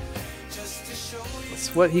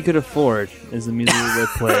 It's what he could afford is the music they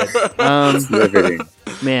played.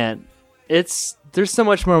 Man, there's so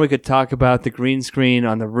much more we could talk about. The green screen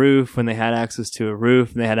on the roof when they had access to a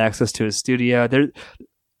roof and they had access to a studio.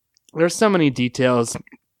 There's so many details,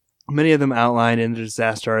 many of them outlined in the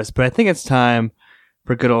Disaster Artist, but I think it's time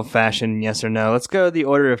for good old-fashioned yes or no. Let's go the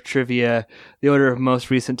order of trivia, the order of most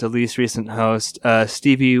recent to least recent host.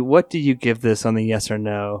 Stevie, what do you give this on the yes or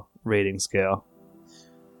no rating scale?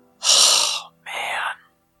 Oh, man.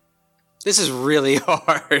 This is really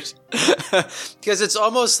hard. Because it's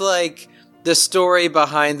almost like the story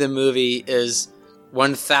behind the movie is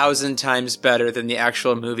 1,000 times better than the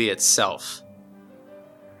actual movie itself.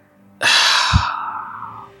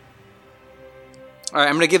 Alright,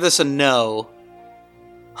 I'm going to give this a no.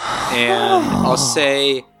 And I'll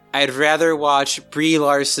say I'd rather watch Brie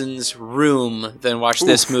Larson's Room than watch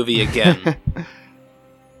this movie again.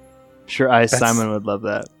 Sure, Simon would love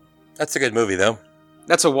that. That's a good movie, though.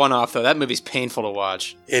 That's a one-off, though. That movie's painful to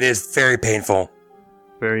watch. It is very painful.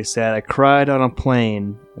 Very sad. I cried on a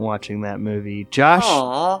plane watching that movie. Josh,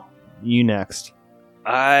 Aww. You next.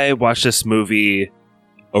 I watched this movie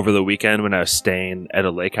over the weekend when I was staying at a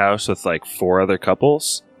lake house with like 4 other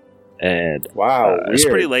couples. And wow, it's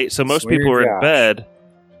pretty late, so most people were in bed.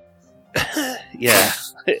 Yeah.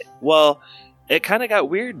 Well, it kind of got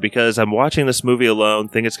weird because I'm watching this movie alone,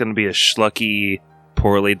 think it's going to be a schlucky,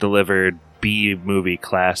 poorly delivered B-movie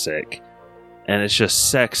classic. And it's just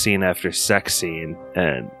sex scene after sex scene.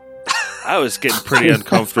 And I was getting pretty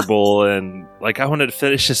uncomfortable, and like I wanted to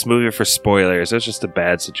finish this movie for spoilers. It was just a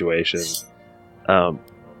bad situation.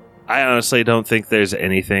 I honestly don't think there's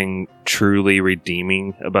anything truly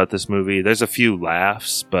redeeming about this movie. There's a few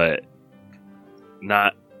laughs, but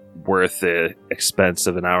not worth the expense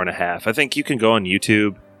of an hour and a half. I think you can go on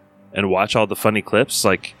YouTube and watch all the funny clips.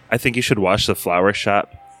 Like, I think you should watch the Flower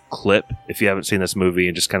Shop clip if you haven't seen this movie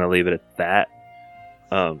and just kind of leave it at that.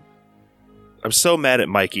 I'm so mad at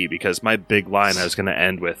Mikey because my big line I was going to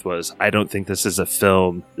end with was, I don't think this is a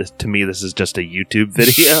film. To me, this is just a YouTube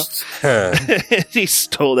video. He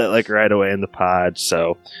stole that like right away in the pod.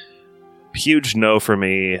 So huge no for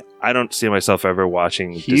me. I don't see myself ever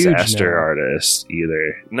watching Disaster Artist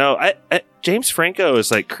either. No, I James Franco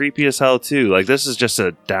is like creepy as hell too. Like, this is just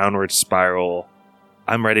a downward spiral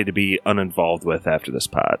I'm ready to be uninvolved with after this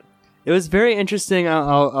pod. It was very interesting.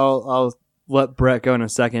 I'll let Brett go in a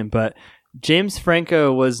second, but James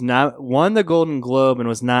Franco won the Golden Globe and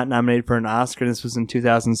was not nominated for an Oscar. This was in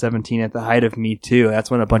 2017 at the height of Me Too. That's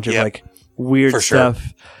when a bunch of like weird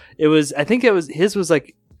stuff. It was, I think his was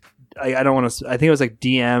like, I don't want to, I think it was like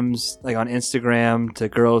DMs like on Instagram to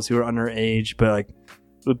girls who were underage, but like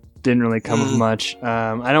it didn't really come of much.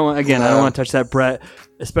 I don't want to touch that, Brett,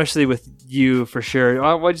 especially with you for sure.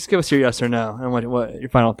 Well, just give us your yes or no and what your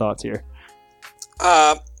final thoughts here.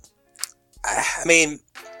 I mean,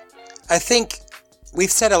 I think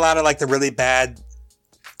we've said a lot of like the really bad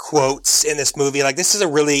quotes in this movie. Like, this is a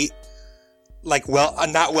really like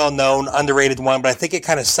not well known, underrated one, but I think it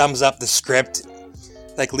kind of sums up the script.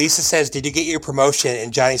 Like, Lisa says, "Did you get your promotion?"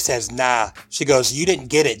 And Johnny says, "Nah." She goes, "You didn't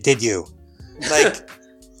get it, did you?" Like,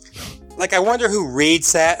 like I wonder who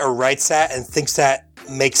reads that or writes that and thinks that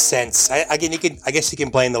makes sense. I guess you can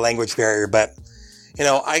blame the language barrier, but you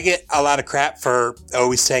know, I get a lot of crap for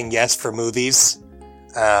always saying yes for movies.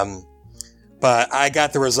 But I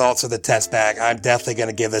got the results of the test back. I'm definitely going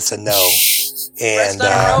to give this a no. And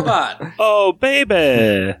robot. Oh,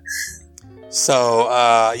 baby.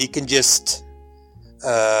 So you can just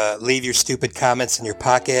leave your stupid comments in your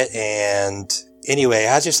pocket. And anyway,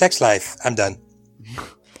 how's your sex life? I'm done.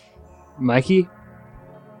 Mikey?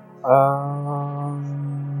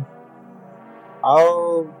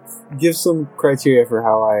 I'll give some criteria for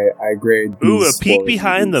how I grade these. Ooh, a peek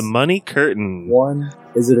behind the money curtain. 1,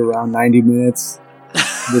 is it around 90 minutes?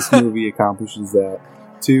 This movie accomplishes that.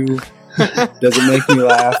 2, does it make me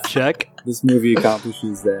laugh? Check. This movie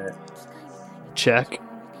accomplishes that. Check.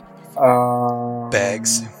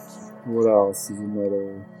 Bags. What else is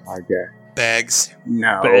another? Okay. Bags.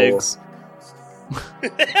 No. Bags.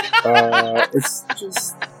 It's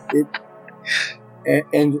just it.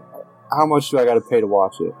 And how much do I got to pay to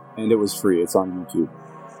watch it? And it was free. It's on YouTube.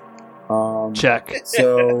 Check.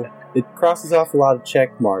 So it crosses off a lot of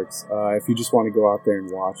check marks if you just want to go out there and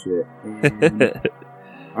watch it. And,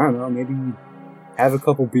 I don't know, maybe have a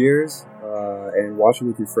couple beers and watch it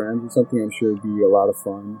with your friends or something. I'm sure it'd be a lot of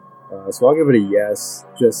fun. So I'll give it a yes,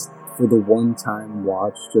 just for the one-time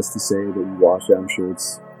watch, just to say that you watched it. I'm sure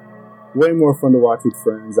it's way more fun to watch with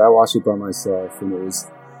friends. I watched it by myself, and it was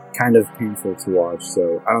kind of painful to watch,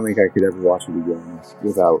 so I don't think I could ever watch it again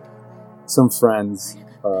without some friends,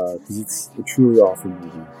 because it's a truly awesome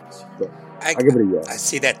movie. But I'll give it a yes. I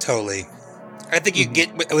see that totally. I think you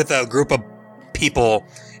get with a group of people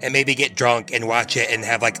and maybe get drunk and watch it and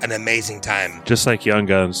have like an amazing time. Just like Young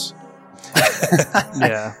Guns.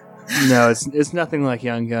 Yeah. No, it's nothing like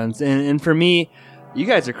Young Guns. And for me, you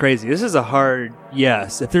guys are crazy. This is a hard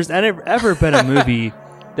yes. If there's ever been a movie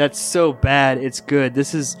that's so bad it's good,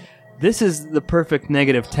 this is the perfect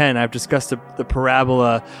 -10. I've discussed the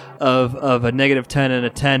parabola of a -10 and a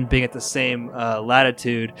 10 being at the same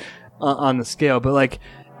latitude on the scale. But like,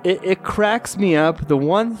 it cracks me up. The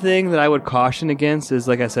one thing that I would caution against is,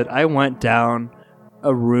 like I said, I went down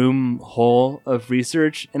a room hole of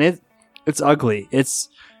research, and it's ugly. It's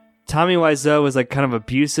Tommy Wiseau is like kind of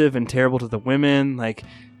abusive and terrible to the women. Like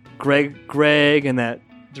Greg and that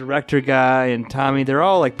director guy and Tommy, they're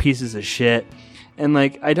all like pieces of shit. And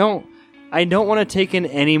like, I don't want to take in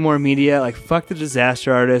any more media. Like, fuck the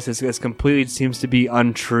Disaster Artist. It's completely seems to be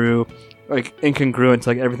untrue, like incongruent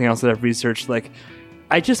to like everything else that I've researched. Like,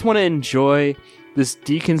 I just want to enjoy this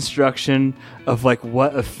deconstruction of like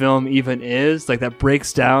what a film even is, like that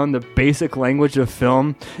breaks down the basic language of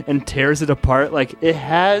film and tears it apart. Like, it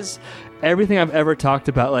has everything I've ever talked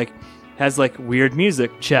about. Like, has like weird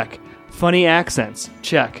music, check. Funny accents,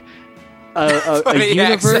 check. A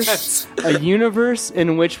universe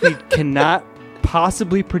in which we cannot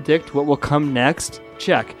possibly predict what will come next,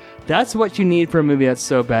 check. That's what you need for a movie that's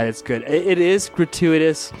so bad it's good. It is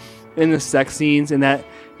gratuitous in the sex scenes, and that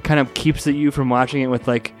kind of keeps you from watching it with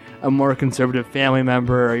like a more conservative family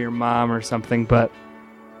member or your mom or something. But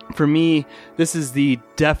for me, this is the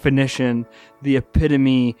definition, the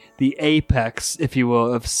epitome, the apex, if you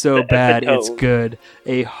will, of so bad it's good.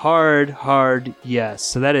 A hard yes.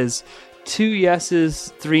 So that is 2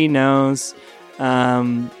 yeses, 3 nos.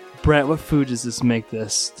 Brett, what food does this make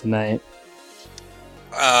this tonight?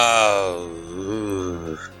 A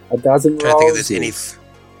dozen. I'm trying to think if there's any.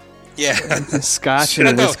 Yeah. Scotch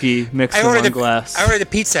and whiskey mixed in one glass. I ordered a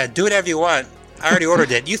pizza. Do whatever you want. I already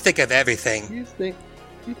ordered it. You think of everything. You think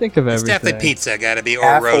of everything. It's definitely pizza. Got to be, or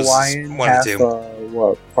half roast. Hawaiian, One half,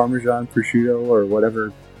 or two. Parmesan prosciutto or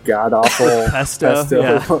whatever god awful pesto.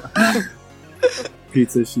 Yeah.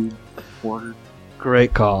 Pizza she ordered.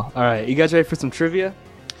 Great call. All right, you guys ready for some trivia?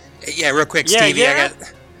 Yeah, real quick, Stevie. Yeah.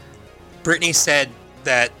 Brittany said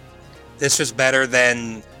that this was better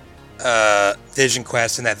than Vision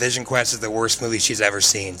Quest, and that Vision Quest is the worst movie she's ever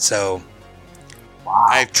seen. So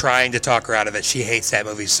I'm trying to talk her out of it. She hates that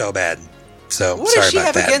movie so bad. So what sorry does she about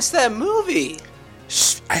have that. against that movie?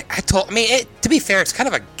 To be fair, it's kind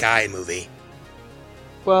of a guy movie.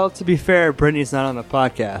 Well, to be fair, Brittany's not on the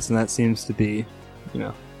podcast, and that seems to be,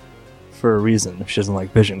 for a reason if she doesn't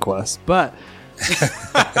like Vision Quest. But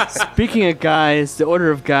speaking of guys, the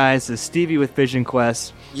order of guys is Stevie with Vision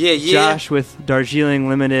Quest, Josh with Darjeeling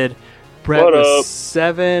Limited, Brett with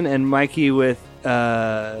 7, and Mikey with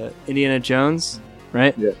Indiana Jones,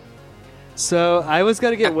 right? Yeah. So I was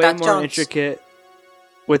going to get way more intricate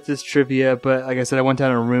with this trivia, but like I said, I went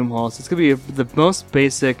down a room hole, so it's going to be the most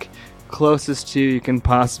basic, closest to you can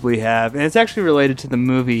possibly have, and it's actually related to the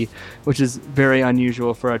movie, which is very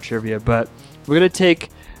unusual for our trivia. But we're going to take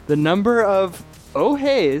the number of oh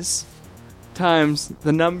heys times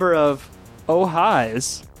the number of oh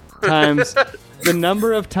highs times the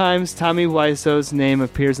number of times Tommy Wiseau's name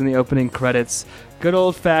appears in the opening credits. Good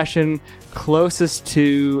old-fashioned, closest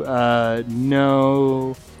to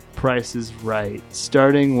no Price is Right.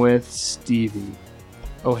 Starting with Stevie.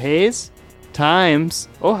 Oh heys times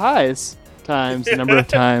oh highs times the number of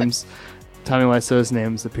times Tommy Wiseau's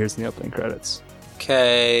name appears in the opening credits.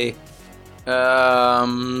 Okay.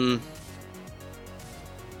 I'll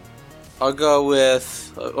go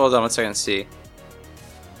with. Hold on one second. See.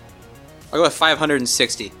 I'll go with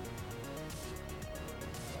 560.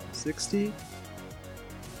 60.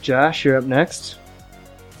 Josh, you're up next.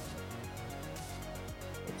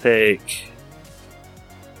 Take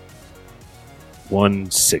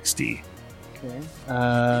 160.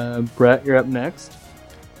 Okay. Brett, you're up next.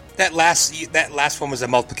 That last one was a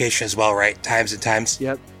multiplication as well, right? Times and times.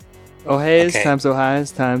 Yep. Oh heys times oh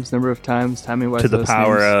highs times number of times Tommy Wiseau's to the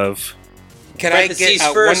power names. Of. Can I get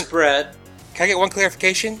first, one? Brett? Can I get one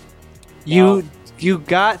clarification? You You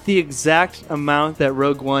got the exact amount that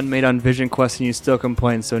Rogue One made on Vision Quest, and you still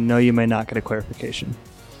complain. So no, you may not get a clarification.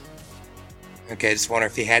 Okay, I just wonder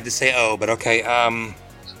if he had to say "oh," but okay.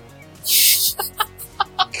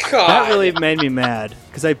 God. That really made me mad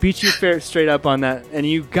because I beat you straight up on that, and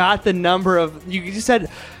you got the number of. You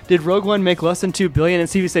said, "Did Rogue One make less than $2 billion?" And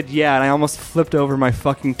Stevie said, "Yeah," and I almost flipped over my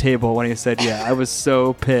fucking table when he said, "Yeah." I was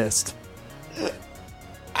so pissed.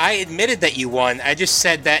 I admitted that you won. I just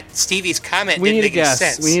said that Stevie's comment We didn't need a make any guess.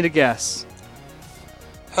 sense. We need a guess.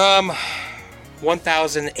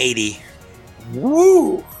 1,080.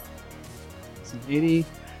 Woo! 80.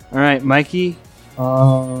 All right, Mikey.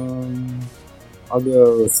 I'll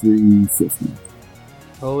go 350.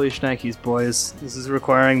 Holy shnikes, boys! This is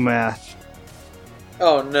requiring math.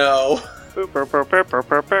 Oh no.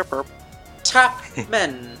 Top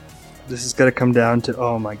men. This is gonna come down to.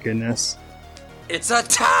 Oh my goodness. It's a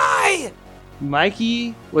tie!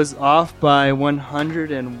 Mikey was off by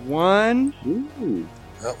 101. Ooh.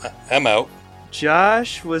 Well, I'm out.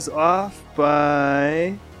 Josh was off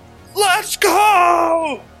by Let's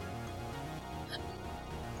go!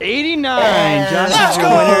 89. Josh is your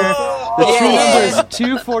winner. The true number is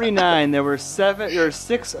 249. There were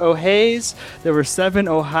 6 O'Hays, there were 7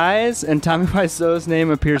 Ohais, and Tommy Wiseau's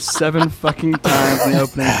name appears 7 fucking times in the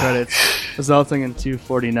opening credits, resulting in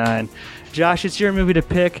 249. Josh, it's your movie to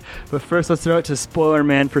pick, but first let's throw it to Spoiler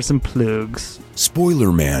Man for some plugs.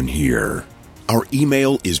 Spoiler Man here. Our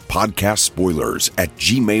email is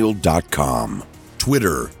podcastspoilers@gmail.com.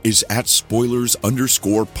 Twitter is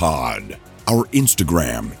 @spoilers_pod. Our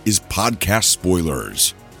Instagram is Podcast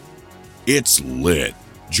Spoilers. It's lit.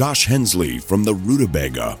 Josh Hensley from the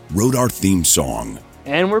Rutabaga wrote our theme song.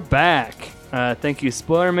 And we're back. Thank you,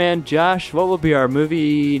 Spoiler Man. Josh, what will be our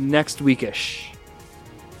movie next weekish?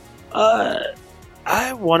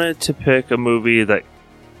 I wanted to pick a movie that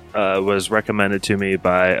was recommended to me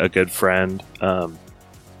by a good friend. I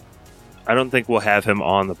don't think we'll have him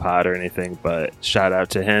on the pod or anything, but shout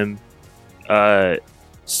out to him.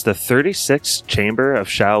 It's the 36th Chamber of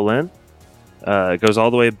Shaolin. It goes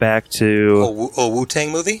all the way back to A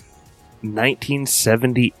Wu-Tang movie?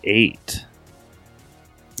 1978.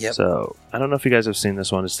 Yep. So I don't know if you guys have seen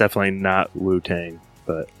this one. It's definitely not Wu-Tang,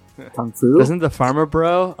 but Kung Fu? Isn't the Farmer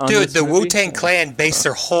Bro on Dude, this the movie? Wu-Tang Clan based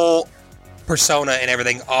their whole persona and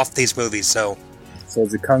everything off these movies, so... So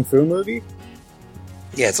it's a Kung Fu movie?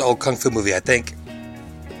 Yeah, it's an old Kung Fu movie, I think.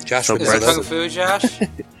 Josh So would Is know it that. Kung Fu, Josh?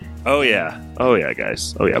 oh yeah,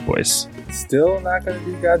 guys, oh yeah, boys. Still not gonna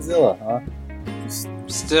do Godzilla, huh?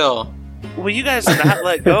 Still. Will you guys not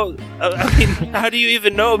let go? I mean, how do you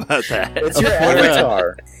even know about that? It's your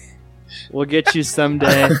avatar. We'll get you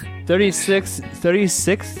someday.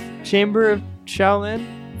 36th Chamber of Shaolin?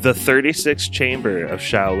 The 36th Chamber of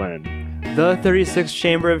Shaolin. The 36th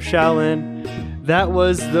Chamber of Shaolin. That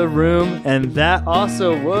was The Room, and that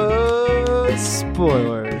also was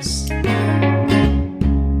Spoilers.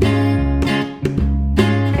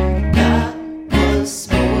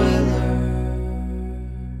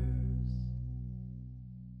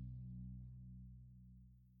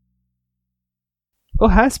 Oh,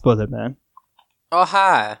 hi, Spoiler Man. Oh,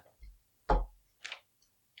 hi.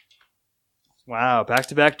 Wow,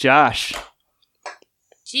 back-to-back Josh.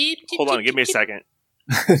 Hold on, give me a second.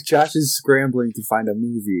 Josh is scrambling to find a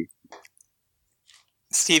movie.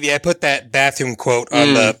 Stevie, I put that bathroom quote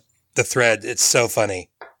on the thread. It's so funny.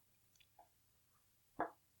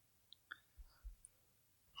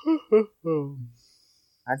 I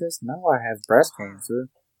just know I have breast cancer.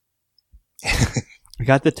 We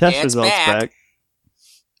got the test It's results back. back.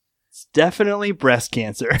 It's definitely breast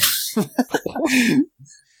cancer.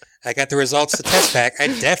 I got the results of the test back. I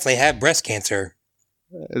definitely have breast cancer.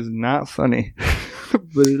 That is not funny,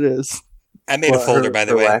 but it is. I made a folder, by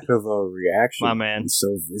the way. Her lack of a reaction My man. is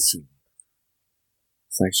so visceral.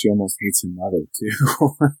 It's like she almost hates her mother,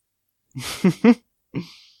 too.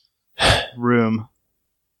 Room.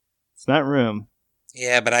 It's not Room.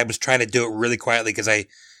 Yeah, but I was trying to do it really quietly because I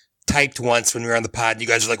typed once when we were on the pod and you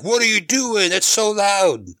guys were like, "What are you doing? That's so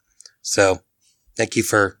loud." So, thank you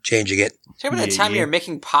for changing it. Do you remember that time you were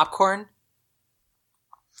making popcorn?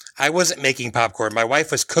 I wasn't making popcorn. My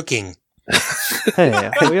wife was cooking. Hey,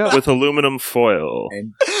 with aluminum foil.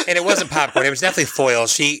 And it wasn't popcorn. It was definitely foil.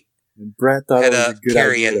 She Brett thought had it was a good idea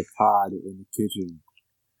carry-in. to pod in the kitchen.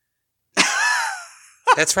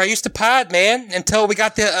 That's where I used to pod, man, until we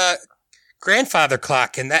got the grandfather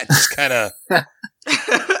clock, and that just kind of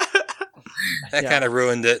kind of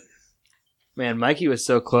ruined it. Man, Mikey was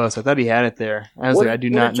so close. I thought he had it there. I was What- like, I do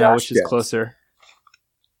what not did know Josh which is get? closer.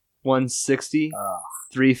 160,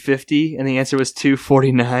 350, and the answer was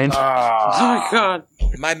 249. Oh my god.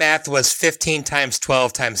 My math was 15 times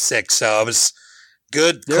 12 times 6, so I was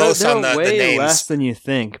good, They're close on the way names. less than you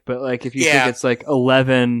think, but like if you think it's like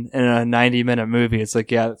 11 in a 90-minute movie, it's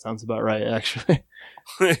like, yeah, that sounds about right, actually.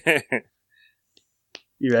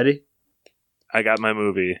 You ready? I got my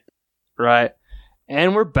movie. Right.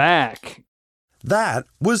 And we're back. That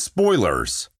was Spoilers.